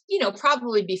 Because,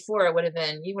 probably before it would have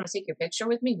been, you want to take your picture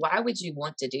with me? Why would you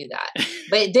want to do that?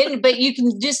 But you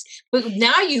can but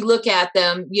now you look at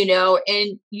them,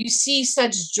 and you see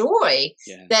such joy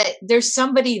Yeah. that there's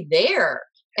somebody there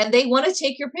and they want to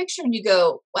take your picture and you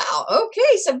go, wow,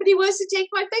 okay, somebody wants to take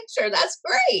my picture. That's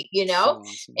great, So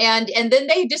awesome. and then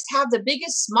they just have the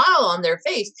biggest smile on their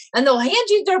face and they'll hand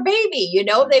you their baby,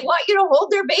 they want you to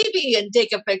hold their baby and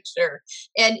take a picture.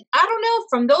 And I don't know,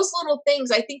 from those little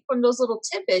things, I think from those little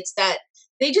tidbits that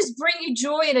they just bring you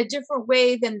joy in a different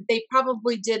way than they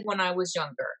probably did when I was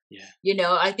younger. Yeah.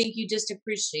 I think you just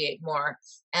appreciate more.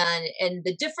 And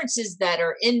the differences that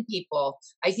are in people,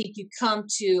 I think you come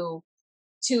to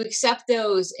accept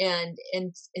those and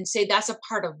say that's a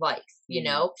part of life,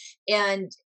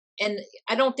 and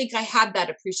I don't think I had that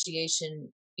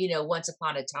appreciation, once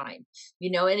upon a time,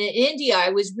 and in India, I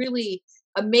was really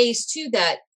amazed too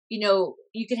that,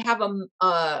 you could have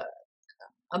a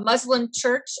Muslim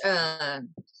church,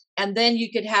 and then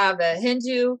you could have a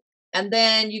Hindu, and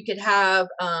then you could have,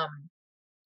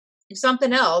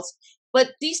 something else,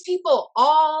 but these people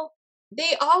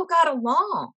they all got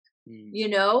along.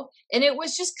 And it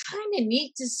was just kind of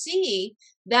neat to see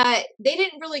that they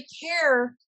didn't really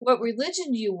care what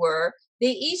religion you were.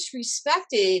 They each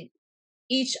respected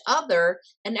each other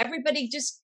and everybody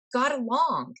just got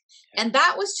along. And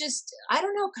that was just, I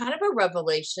don't know, kind of a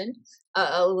revelation,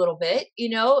 a little bit,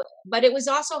 but it was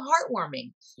also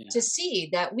heartwarming to see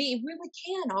that we really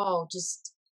can all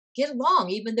just get along,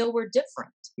 even though we're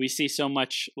different. We see so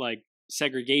much like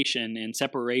segregation and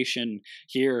separation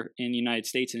here in the United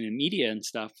States and in media and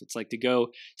stuff. It's like to go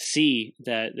see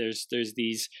that there's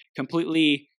these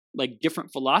completely like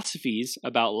different philosophies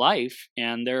about life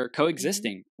and they're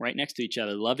coexisting right next to each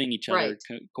other, loving each other,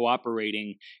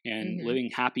 cooperating and living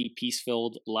happy,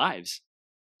 peace-filled lives.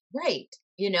 Right.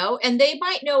 And they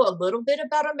might know a little bit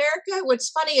about America. What's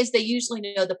funny is they usually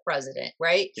know the president,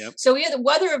 right? Yep. So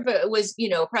whether it was,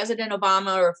 President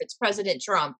Obama or if it's President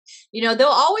Trump, they'll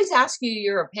always ask you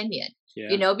your opinion,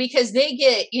 because they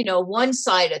get, one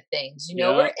side of things,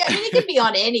 or, I mean, it could be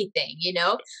on anything,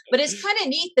 but it's kind of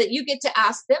neat that you get to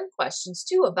ask them questions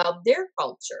too about their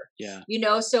culture. Yeah.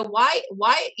 So why,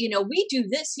 we do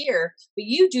this here, but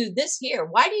you do this here.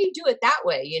 Why do you do it that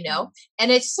way?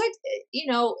 And it's like,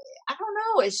 I don't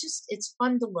know. It's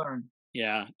fun to learn.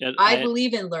 Yeah. I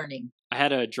believe in learning. I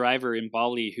had a driver in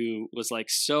Bali who was like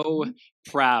so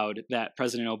proud that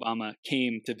President Obama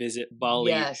came to visit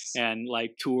Bali and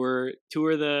like tour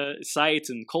the sites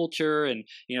and culture and,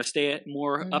 stay at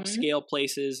more upscale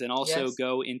places and also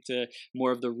go into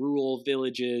more of the rural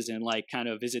villages and like kind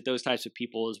of visit those types of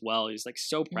people as well. He's like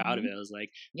so proud of it. I was like,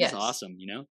 that's awesome,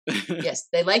 Yes.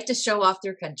 They like to show off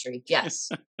their country. Yes.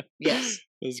 Yes.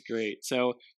 It was great.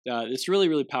 So it's really,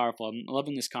 really powerful. I'm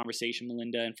loving this conversation,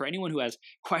 Melinda. And for anyone who has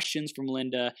questions for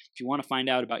Melinda, if you want to find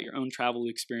out about your own travel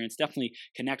experience, definitely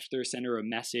connect with her, send her a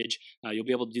message. You'll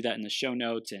be able to do that in the show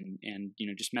notes and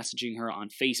just messaging her on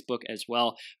Facebook as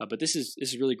well. But this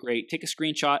is really great. Take a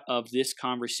screenshot of this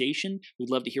conversation. We'd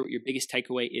love to hear what your biggest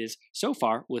takeaway is so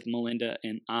far with Melinda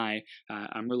and I.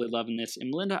 I'm really loving this.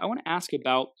 And Melinda, I want to ask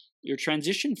about your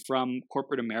transition from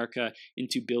corporate America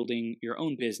into building your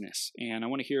own business. And I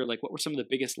want to hear like what were some of the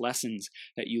biggest lessons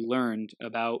that you learned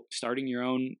about starting your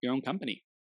own company?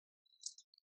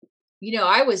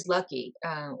 I was lucky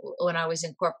when I was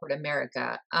in corporate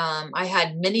America. I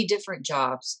had many different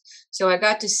jobs. So I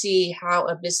got to see how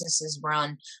a business is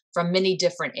run from many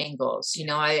different angles.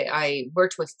 I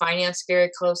worked with finance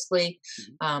very closely.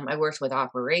 I worked with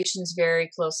operations very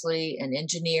closely and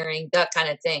engineering, that kind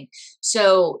of thing.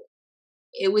 So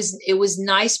it was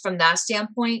nice from that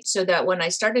standpoint, so that when I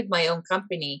started my own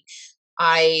company,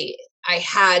 I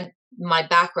had my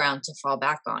background to fall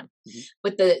back on.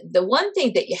 But the one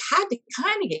thing that you had to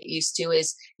kind of get used to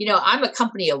is, I'm a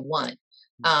company of one.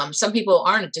 Some people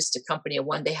aren't just a company of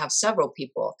one, they have several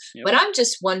people, but I'm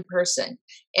just one person.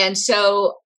 And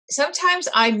so sometimes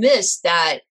I miss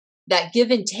that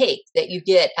give and take that you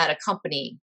get at a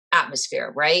company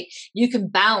atmosphere, right? You can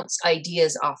bounce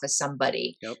ideas off of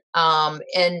somebody. Yep.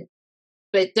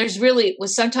 But there's really, well,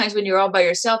 sometimes when you're all by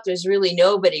yourself, there's really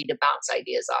nobody to bounce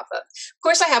ideas off of. Of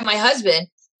course, I have my husband,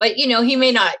 but he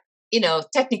may not,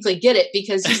 technically get it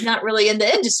because he's not really in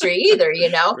the industry either,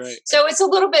 Right. So it's a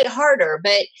little bit harder,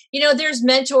 but there's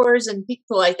mentors and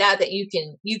people like that you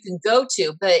can go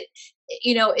to. But,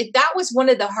 that was one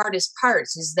of the hardest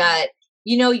parts, is that,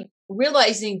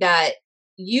 realizing that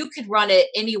you could run it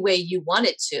any way you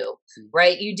wanted to,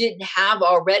 right? You didn't have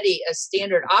already a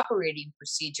standard operating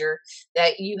procedure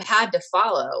that you had to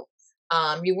follow.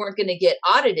 You weren't going to get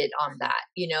audited on that.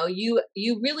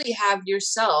 You really have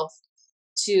yourself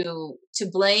to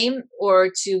blame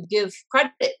or to give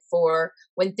credit for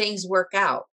when things work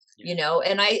out.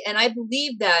 And I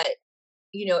believe that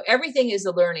everything is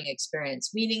a learning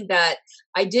experience, meaning that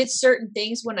I did certain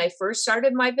things when I first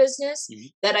started my business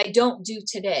that I don't do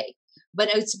today. But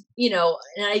it's,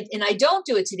 and I don't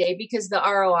do it today because the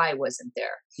ROI wasn't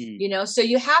there, so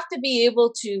you have to be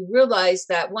able to realize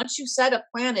that once you set a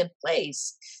plan in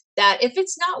place, that if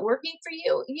it's not working for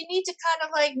you, you need to kind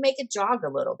of like make it jog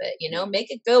a little bit, make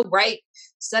it go right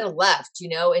instead of left,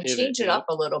 and change it up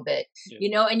a little bit,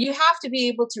 and you have to be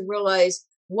able to realize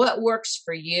what works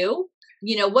for you,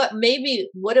 what maybe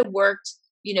would have worked,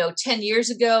 10 years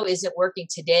ago isn't working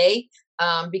today.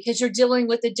 Because you're dealing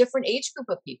with a different age group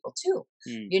of people too,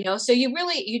 so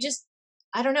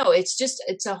I don't know.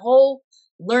 It's a whole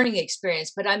learning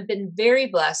experience, but I've been very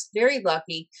blessed, very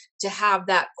lucky to have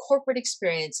that corporate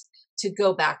experience to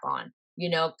go back on,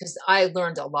 because I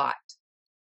learned a lot.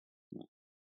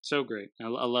 So great. I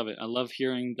love it. I love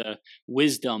hearing the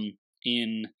wisdom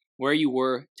in where you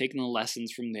were, taking the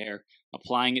lessons from there,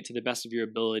 applying it to the best of your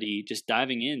ability, just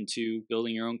diving into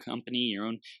building your own company, your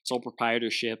own sole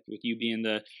proprietorship, with you being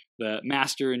the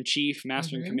master in chief,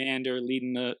 master and commander,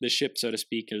 leading the ship, so to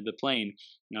speak, or the plane.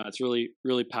 It's really,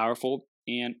 really powerful.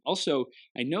 And also,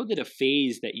 I know that a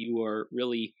phase that you are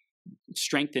really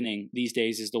strengthening these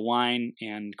days is the wine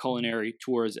and culinary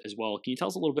tours as well. Can you tell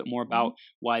us a little bit more about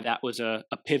why that was a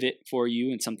pivot for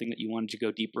you and something that you wanted to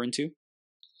go deeper into?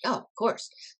 Oh, of course.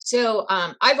 So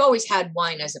I've always had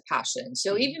wine as a passion.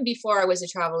 So even before I was a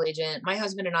travel agent, my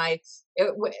husband and I,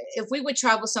 if we would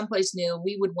travel someplace new,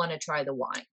 we would want to try the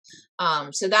wine.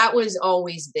 So that was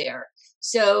always there.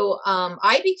 So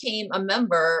I became a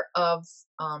member of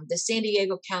the San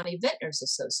Diego County Vintners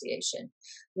Association,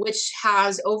 which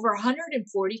has over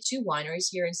 142 wineries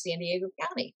here in San Diego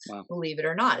County. Wow. Believe it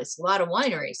or not, it's a lot of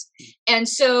wineries. And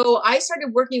so I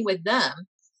started working with them,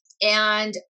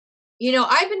 and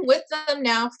I've been with them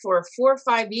now for 4 or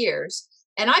 5 years,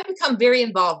 and I've become very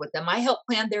involved with them. I help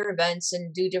plan their events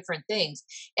and do different things.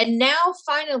 And now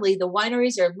finally the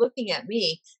wineries are looking at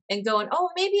me and going, oh,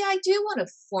 maybe I do want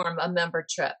to form a member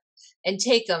trip and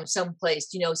take them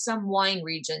someplace, some wine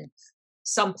region,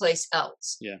 someplace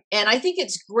else. Yeah. And I think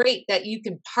it's great that you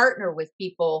can partner with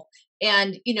people,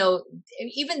 and,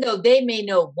 even though they may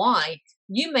know wine,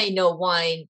 you may know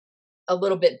wine a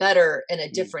little bit better in a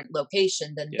different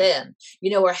location than them,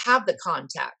 or have the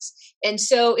contacts. And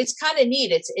so it's kind of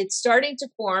neat. It's starting to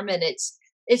form, and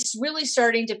it's really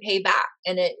starting to pay back.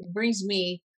 And it brings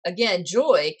me, again,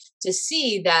 joy to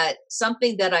see that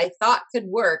something that I thought could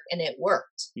work, and it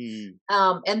worked.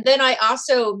 And then I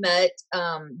also met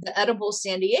the Edible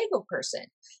San Diego person.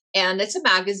 And it's a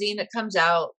magazine that comes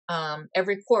out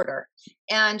every quarter.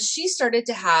 And she started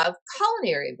to have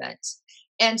culinary events.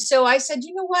 And so I said,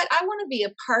 you know what? I want to be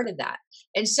a part of that.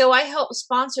 And so I helped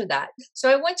sponsor that. So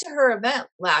I went to her event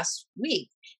last week,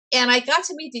 and I got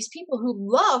to meet these people who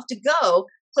love to go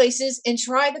places and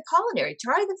try the culinary,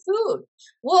 try the food.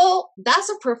 Well,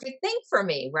 that's a perfect thing for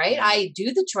me, right? I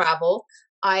do the travel.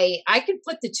 I can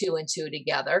put the 2 and 2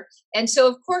 together. And so,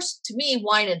 of course, to me,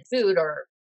 wine and food are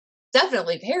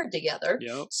definitely paired together.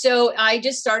 Yep. So I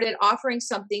just started offering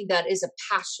something that is a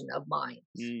passion of mine.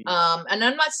 And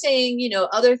I'm not saying,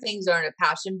 other things aren't a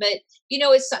passion, but,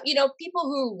 it's, people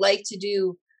who like to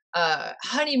do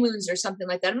honeymoons or something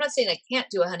like that. I'm not saying I can't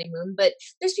do a honeymoon, but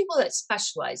there's people that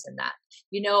specialize in that.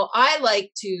 I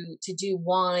like to do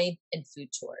wine and food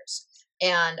tours,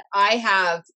 and I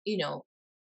have,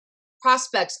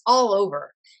 prospects all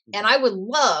over. And I would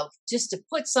love just to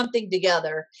put something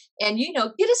together and, get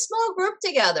a small group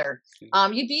together.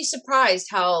 You'd be surprised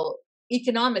how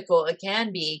economical it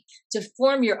can be to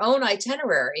form your own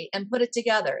itinerary and put it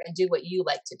together and do what you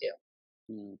like to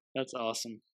do. That's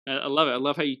awesome. I love it. I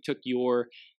love how you took your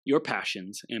your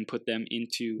passions and put them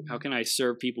into how can I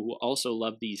serve people who also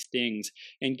love these things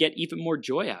and get even more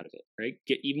joy out of it, right?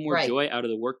 Get even more joy out of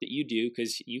the work that you do,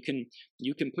 because you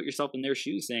can put yourself in their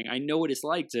shoes saying, I know what it's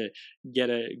like to get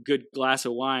a good glass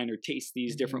of wine or taste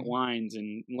these different wines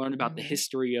and learn about the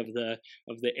history of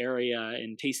the area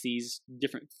and taste these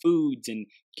different foods and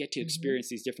get to experience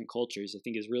these different cultures. I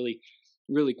think is really,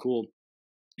 really cool.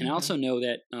 And I also know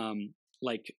that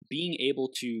like being able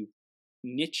to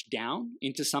niche down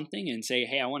into something and say,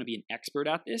 hey, I want to be an expert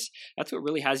at this. That's what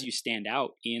really has you stand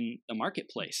out in the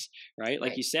marketplace, right?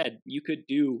 Like you said, you could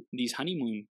do these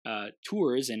honeymoon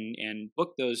tours and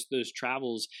book those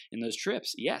travels and those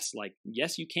trips. Yes,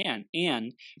 you can.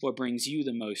 And what brings you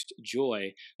the most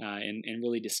joy and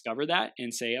really discover that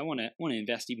and say, I want to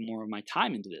invest even more of my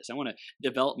time into this. I want to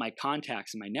develop my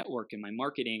contacts and my network and my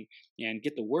marketing and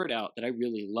get the word out that I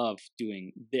really love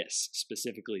doing this,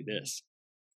 specifically this.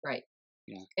 Right.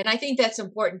 Yeah. And I think that's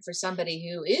important for somebody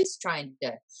who is trying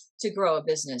to grow a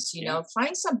business, you know,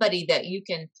 find somebody that you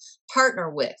can partner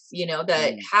with, you know,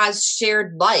 that has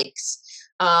shared likes,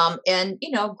 and,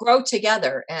 you know, grow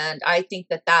together. And I think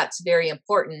that that's very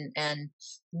important and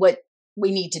what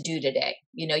we need to do today.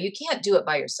 You know, you can't do it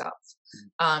by yourself.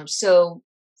 So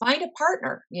find a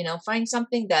partner, you know, find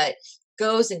something that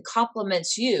goes and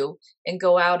complements you and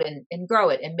go out and grow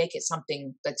it and make it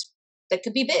something that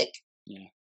could be big. Yeah.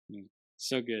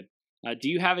 So good. Do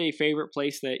you have a favorite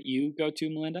place that you go to,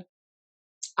 Melinda?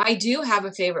 I do have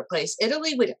a favorite place.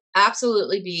 Italy would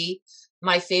absolutely be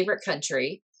my favorite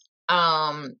country.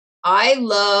 I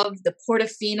love the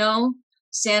Portofino,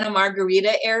 Santa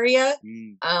Margherita area.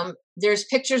 There's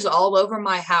pictures all over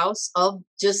my house of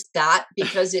just that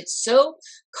because it's so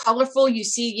colorful. You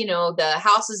see, you know, the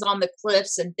houses on the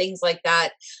cliffs and things like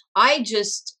that. I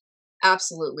just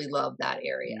absolutely love that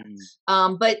area.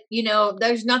 But you know,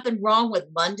 there's nothing wrong with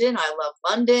London. I love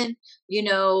London. You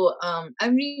know, I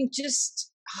mean,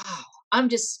 I'm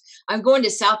going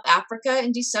to South Africa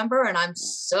in December and I'm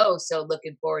so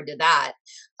looking forward to that.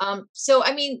 So,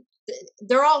 I mean,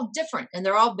 they're all different and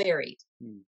they're all varied,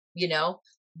 you know,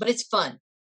 but it's fun.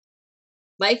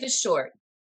 Life is short.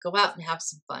 Go out and have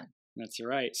some fun. That's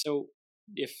right. So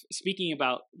if speaking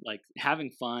about like having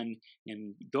fun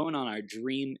and going on our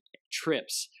dream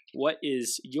trips, what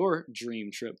is your dream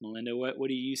trip, Melinda? What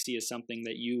do you see as something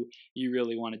that you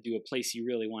really want to do, a place you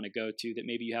really want to go to that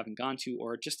maybe you haven't gone to,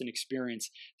 or just an experience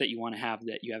that you want to have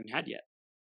that you haven't had yet?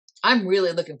 I'm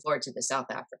really looking forward to the South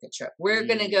Africa trip. We're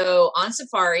going to go on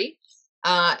safari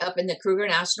up in the Kruger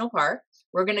National Park.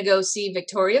 We're going to go see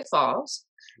Victoria Falls,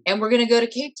 and we're going to go to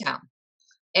Cape Town.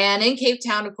 And in Cape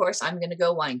Town, of course, I'm going to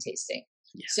go wine tasting.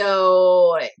 Yeah.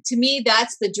 So to me,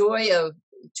 that's the joy of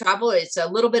travel. It's a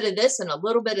little bit of this and a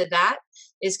little bit of that.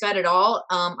 It's got it all.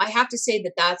 I have to say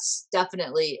that that's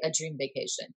definitely a dream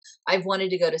vacation. I've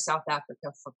wanted to go to South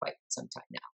Africa for quite some time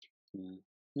now. Yeah,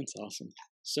 that's awesome.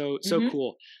 So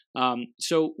cool.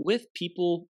 So with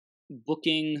people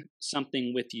booking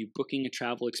something with you, booking a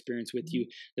travel experience with you,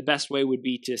 the best way would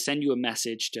be to send you a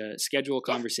message, to schedule a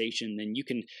conversation, then you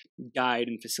can guide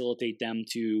and facilitate them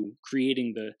to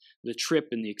creating the trip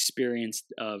and the experience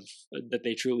of that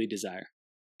they truly desire.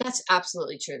 That's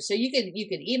absolutely true. So you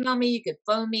could email me, you could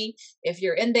phone me. If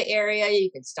you're in the area, you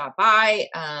can stop by.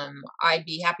 I'd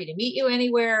be happy to meet you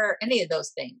anywhere, any of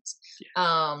those things,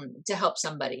 to help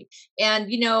somebody.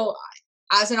 And, you know,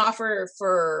 as an offer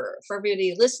for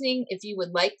everybody listening, if you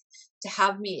would like to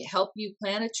have me help you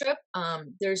plan a trip,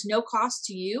 there's no cost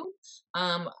to you.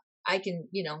 I can,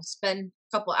 you know, spend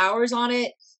a couple hours on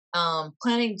it,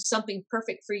 planning something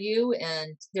perfect for you,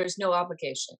 and there's no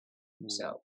obligation.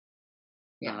 So.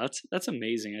 Yeah, that's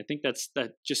amazing. I think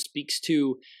that just speaks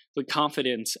to the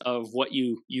confidence of what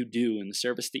you do and the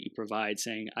service that you provide,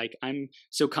 saying I'm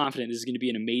so confident this is going to be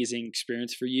an amazing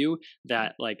experience for you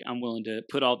that like I'm willing to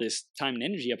put all this time and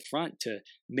energy up front to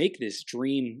make this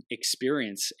dream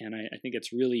experience. And I think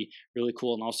it's really, really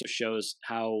cool, and also shows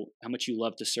how much you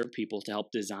love to serve people to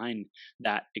help design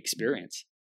that experience.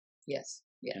 Yes.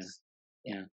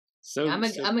 Yeah. So I'm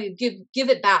gonna give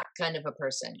it back kind of a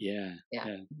person. Yeah.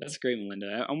 That's great,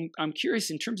 Melinda. I'm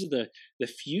curious in terms of the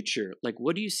future. Like,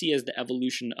 what do you see as the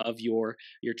evolution of your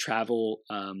travel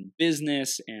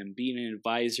business and being an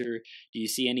advisor? Do you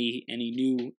see any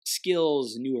new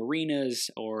skills, new arenas,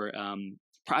 or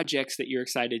projects that you're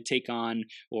excited to take on,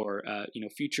 or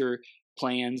future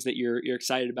plans that you're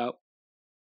excited about?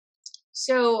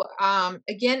 So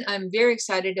again, I'm very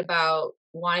excited about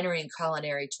winery and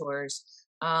culinary tours.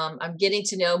 I'm getting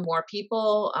to know more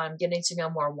people. I'm getting to know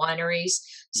more wineries.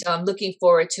 So I'm looking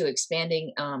forward to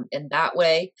expanding in that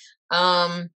way.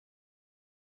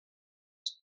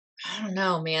 I don't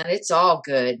know, man. It's all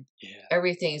good. Yeah.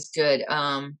 Everything's good.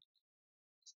 Uh,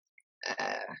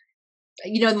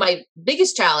 my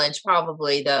biggest challenge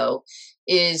probably though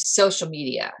is social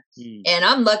media. Mm. And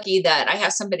I'm lucky that I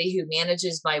have somebody who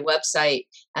manages my website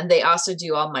and they also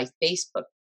do all my Facebook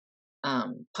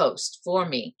post for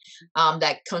me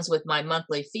that comes with my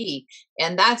monthly fee.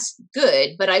 And that's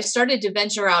good. But I've started to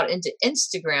venture out into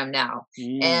Instagram now.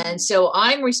 And Mm. so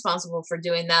I'm responsible for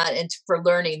doing that and for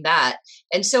learning that.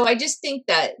 And so I just think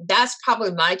that that's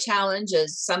probably my challenge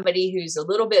as somebody who's a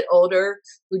little bit older,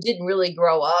 who didn't really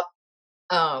grow up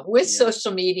with Yeah.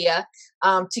 social media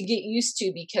to get used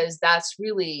to, because that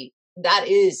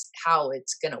is how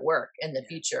it's going to work in the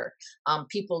future.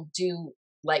 People do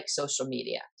like social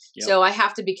media, Yep. so I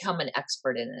have to become an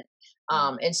expert in it.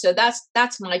 And so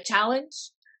that's my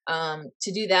challenge,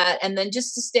 to do that, and then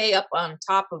just to stay up on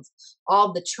top of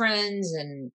all the trends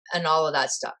and all of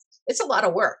that stuff. It's a lot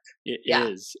of work. It Yeah.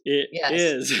 is. It Yes.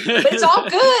 is. But it's all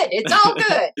good. It's all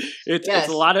good. It's Yes.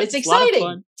 a lot of It's it's a lot of exciting.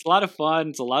 fun. It's a lot of fun.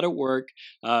 It's a lot of work.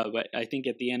 But I think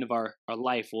at the end of our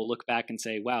life, we'll look back and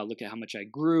say, wow, look at how much I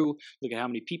grew. Look at how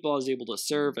many people I was able to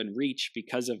serve and reach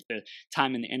because of the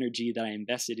time and the energy that I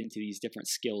invested into these different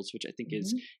skills, which I think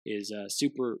is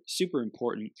super, super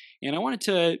important. And I wanted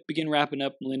to begin wrapping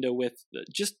up, Melinda, with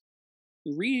just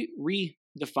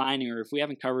redefining, or if we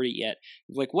haven't covered it yet,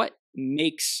 like what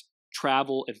makes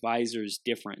travel advisors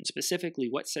different? Specifically,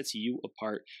 what sets you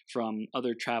apart from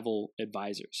other travel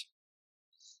advisors?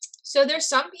 So there's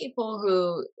some people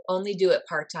who only do it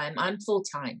part-time. I'm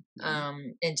full-time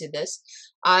into this.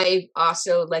 I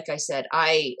also, like I said,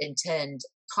 I attend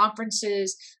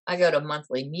conferences. I go to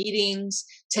monthly meetings.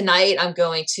 Tonight I'm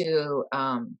going to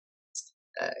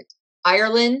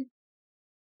Ireland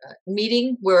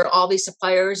meeting where all these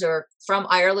suppliers are from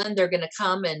Ireland. They're going to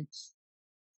come and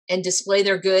display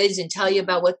their goods and tell you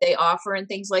about what they offer and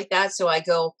things like that. So I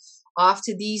go off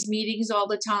to these meetings all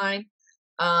the time.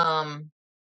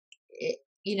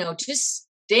 Just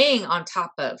staying on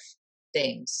top of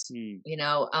things,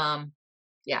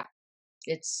 yeah,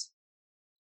 it's,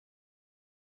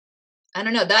 I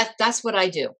don't know, that's what I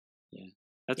do.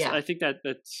 Yeah. I think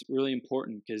that's really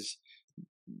important, because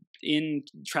in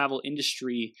travel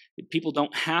industry, people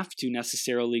don't have to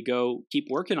necessarily go keep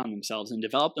working on themselves and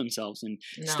develop themselves and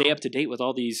stay up to date with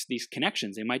all these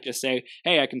connections. They might just say,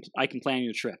 hey, I can plan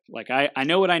your trip. Like I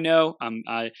know what I know.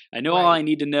 I know all I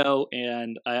need to know,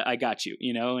 and I got you,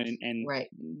 and right.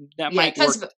 That might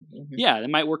work. Yeah, that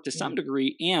might work to some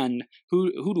degree. And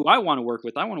who do I want to work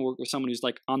with? I want to work with someone who's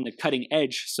like on the cutting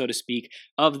edge, so to speak,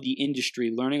 of the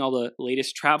industry, learning all the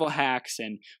latest travel hacks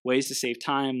and ways to save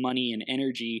time, money, and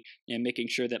energy, and making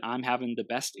sure that I'm having the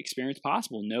best experience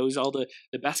possible, knows all the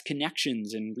best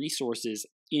connections and resources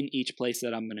in each place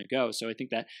that I'm going to go. So I think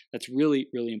that's really,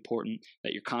 really important,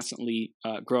 that you're constantly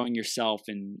growing yourself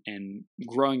and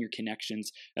growing your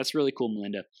connections. That's really cool,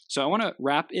 Melinda. So I want to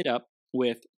wrap it up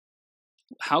with,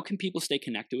 how can people stay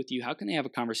connected with you? How can they have a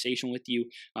conversation with you?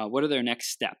 What are their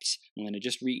next steps? Melinda,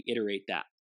 just reiterate that.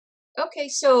 Okay,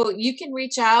 so you can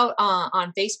reach out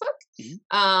on Facebook. You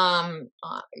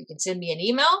can send me an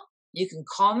email. You can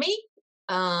call me.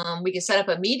 We can set up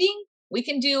a meeting. We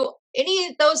can do any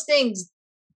of those things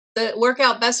that work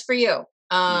out best for you.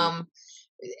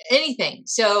 Anything.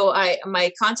 So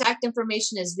my contact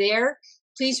information is there.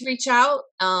 Please reach out.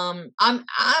 I'm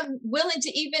willing to,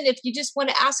 even if you just want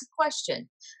to ask a question,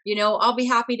 I'll be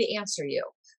happy to answer you.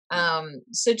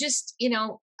 So just,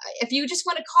 if you just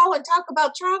want to call and talk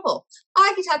about travel,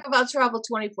 I can talk about travel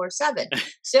 24/7.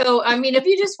 So, I mean, if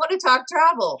you just want to talk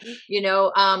travel,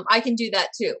 I can do that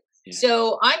too. Yeah.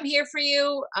 So I'm here for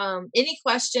you. Any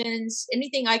questions,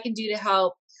 anything I can do to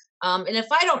help. And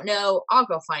if I don't know, I'll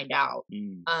go find out.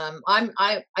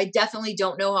 I definitely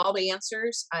don't know all the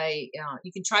answers.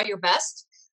 You can try your best,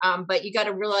 but you got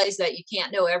to realize that you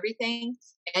can't know everything,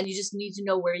 and you just need to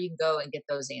know where you can go and get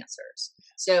those answers.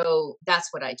 So that's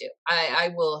what I do. I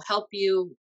will help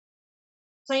you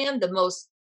plan the most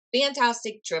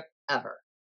fantastic trip ever.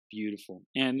 Beautiful.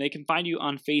 And they can find you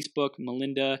on Facebook,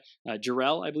 Melinda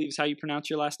Jarrell, I believe is how you pronounce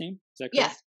your last name. Is that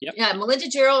correct? Yep. Yeah, Melinda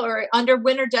Jarrell, or under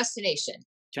Winter Destination.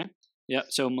 Okay. Yep.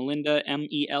 So Melinda,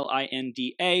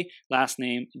 Melinda, last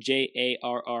name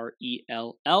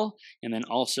Jarrell, and then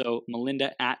also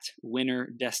Melinda at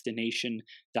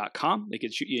winnerdestination.com. They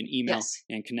could shoot you an email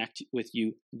and connect with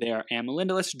you there. And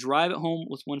Melinda, let's drive it home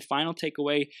with one final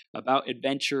takeaway about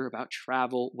adventure, about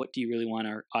travel. What do you really want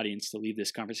our audience to leave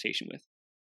this conversation with?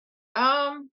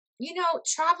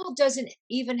 travel doesn't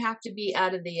even have to be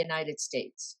out of the United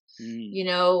States.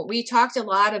 Mm, We talked a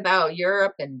lot about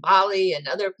Europe and Bali and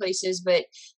other places, but,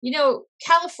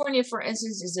 California, for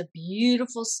instance, is a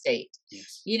beautiful state.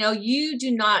 yes. You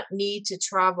do not need to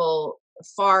travel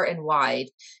far and wide.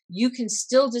 You can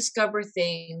still discover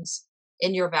things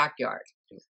in your backyard.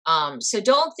 So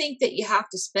don't think that you have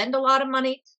to spend a lot of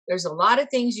money. There's a lot of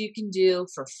things you can do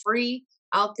for free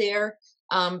out there.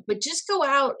 But just go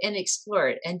out and explore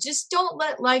it, and just don't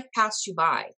let life pass you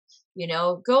by.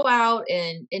 Go out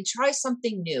and try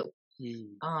something new.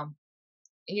 Mm. Um,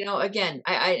 again,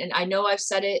 and I know I've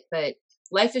said it, but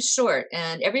life is short,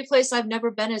 and every place I've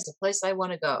never been is a place I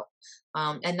want to go.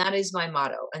 And that is my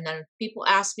motto. And then if people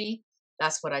ask me,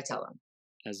 that's what I tell them.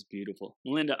 That's beautiful.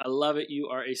 Melinda, I love it. You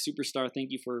are a superstar. Thank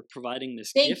you for providing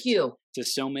this Thank gift you. to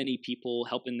so many people,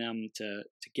 helping them to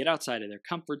get outside of their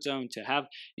comfort zone, to have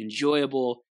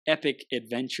enjoyable, epic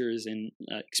adventures and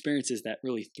experiences that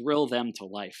really thrill them to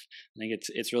life. I think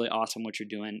it's really awesome what you're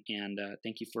doing, and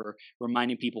thank you for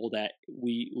reminding people that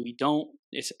we don't.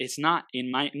 It's not, in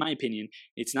my opinion,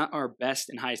 it's not our best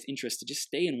and highest interest to just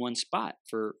stay in one spot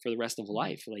for the rest of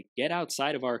life. Like, get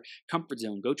outside of our comfort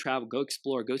zone, go travel, go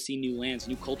explore, go see new lands,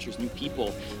 new cultures, new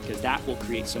people, because that will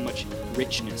create so much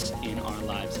richness in our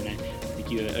lives. And I think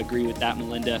you agree with that,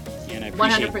 Melinda. And I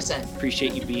 100%.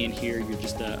 appreciate you being here. You're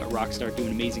just a rock star doing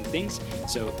amazing things.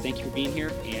 So thank you for being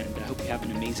here, and I hope you have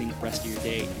an amazing rest of your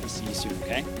day, and we'll see you soon,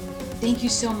 okay? Thank you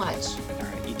so much. All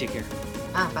right, you take care.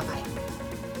 Bye-bye.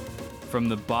 From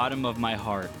the bottom of my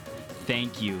heart,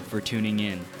 thank you for tuning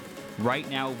in. Right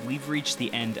now, we've reached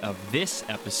the end of this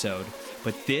episode,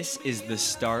 but this is the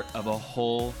start of a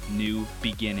whole new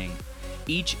beginning.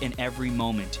 Each and every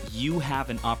moment, you have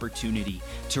an opportunity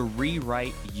to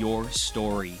rewrite your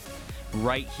story.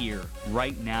 Right here,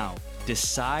 right now,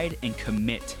 decide and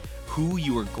commit who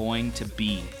you are going to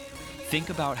be. Think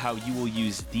about how you will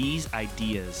use these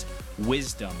ideas,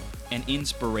 wisdom, and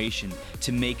inspiration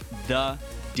to make the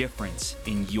difference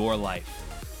in your life.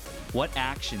 What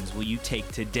actions will you take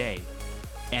today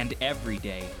and every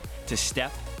day to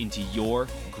step into your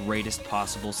greatest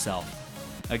possible self?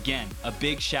 Again, a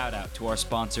big shout out to our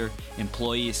sponsor,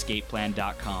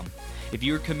 EmployeeEscapePlan.com. If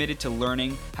you are committed to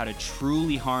learning how to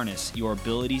truly harness your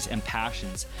abilities and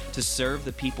passions to serve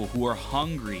the people who are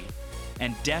hungry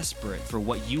and desperate for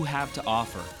what you have to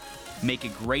offer, make a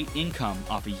great income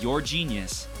off of your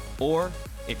genius, or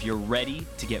if you're ready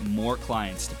to get more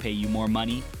clients to pay you more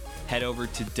money, head over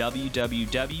to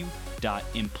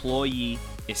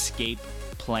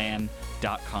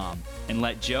www.employeeescapeplan.com and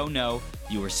let Joe know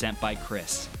you were sent by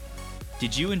Chris.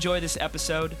 Did you enjoy this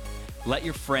episode? Let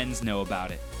your friends know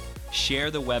about it. Share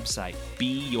the website,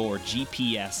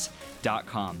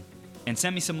 beyourgps.com, and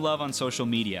send me some love on social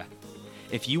media.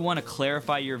 If you want to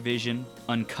clarify your vision,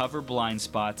 uncover blind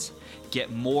spots,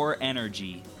 get more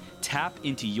energy, tap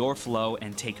into your flow,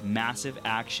 and take massive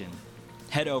action,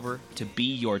 head over to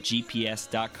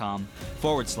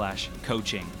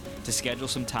beyourgps.com/coaching to schedule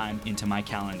some time into my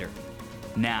calendar.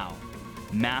 Now,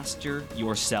 master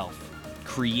yourself,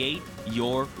 create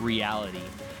your reality,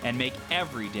 and make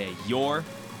every day your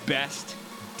best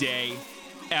day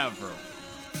ever.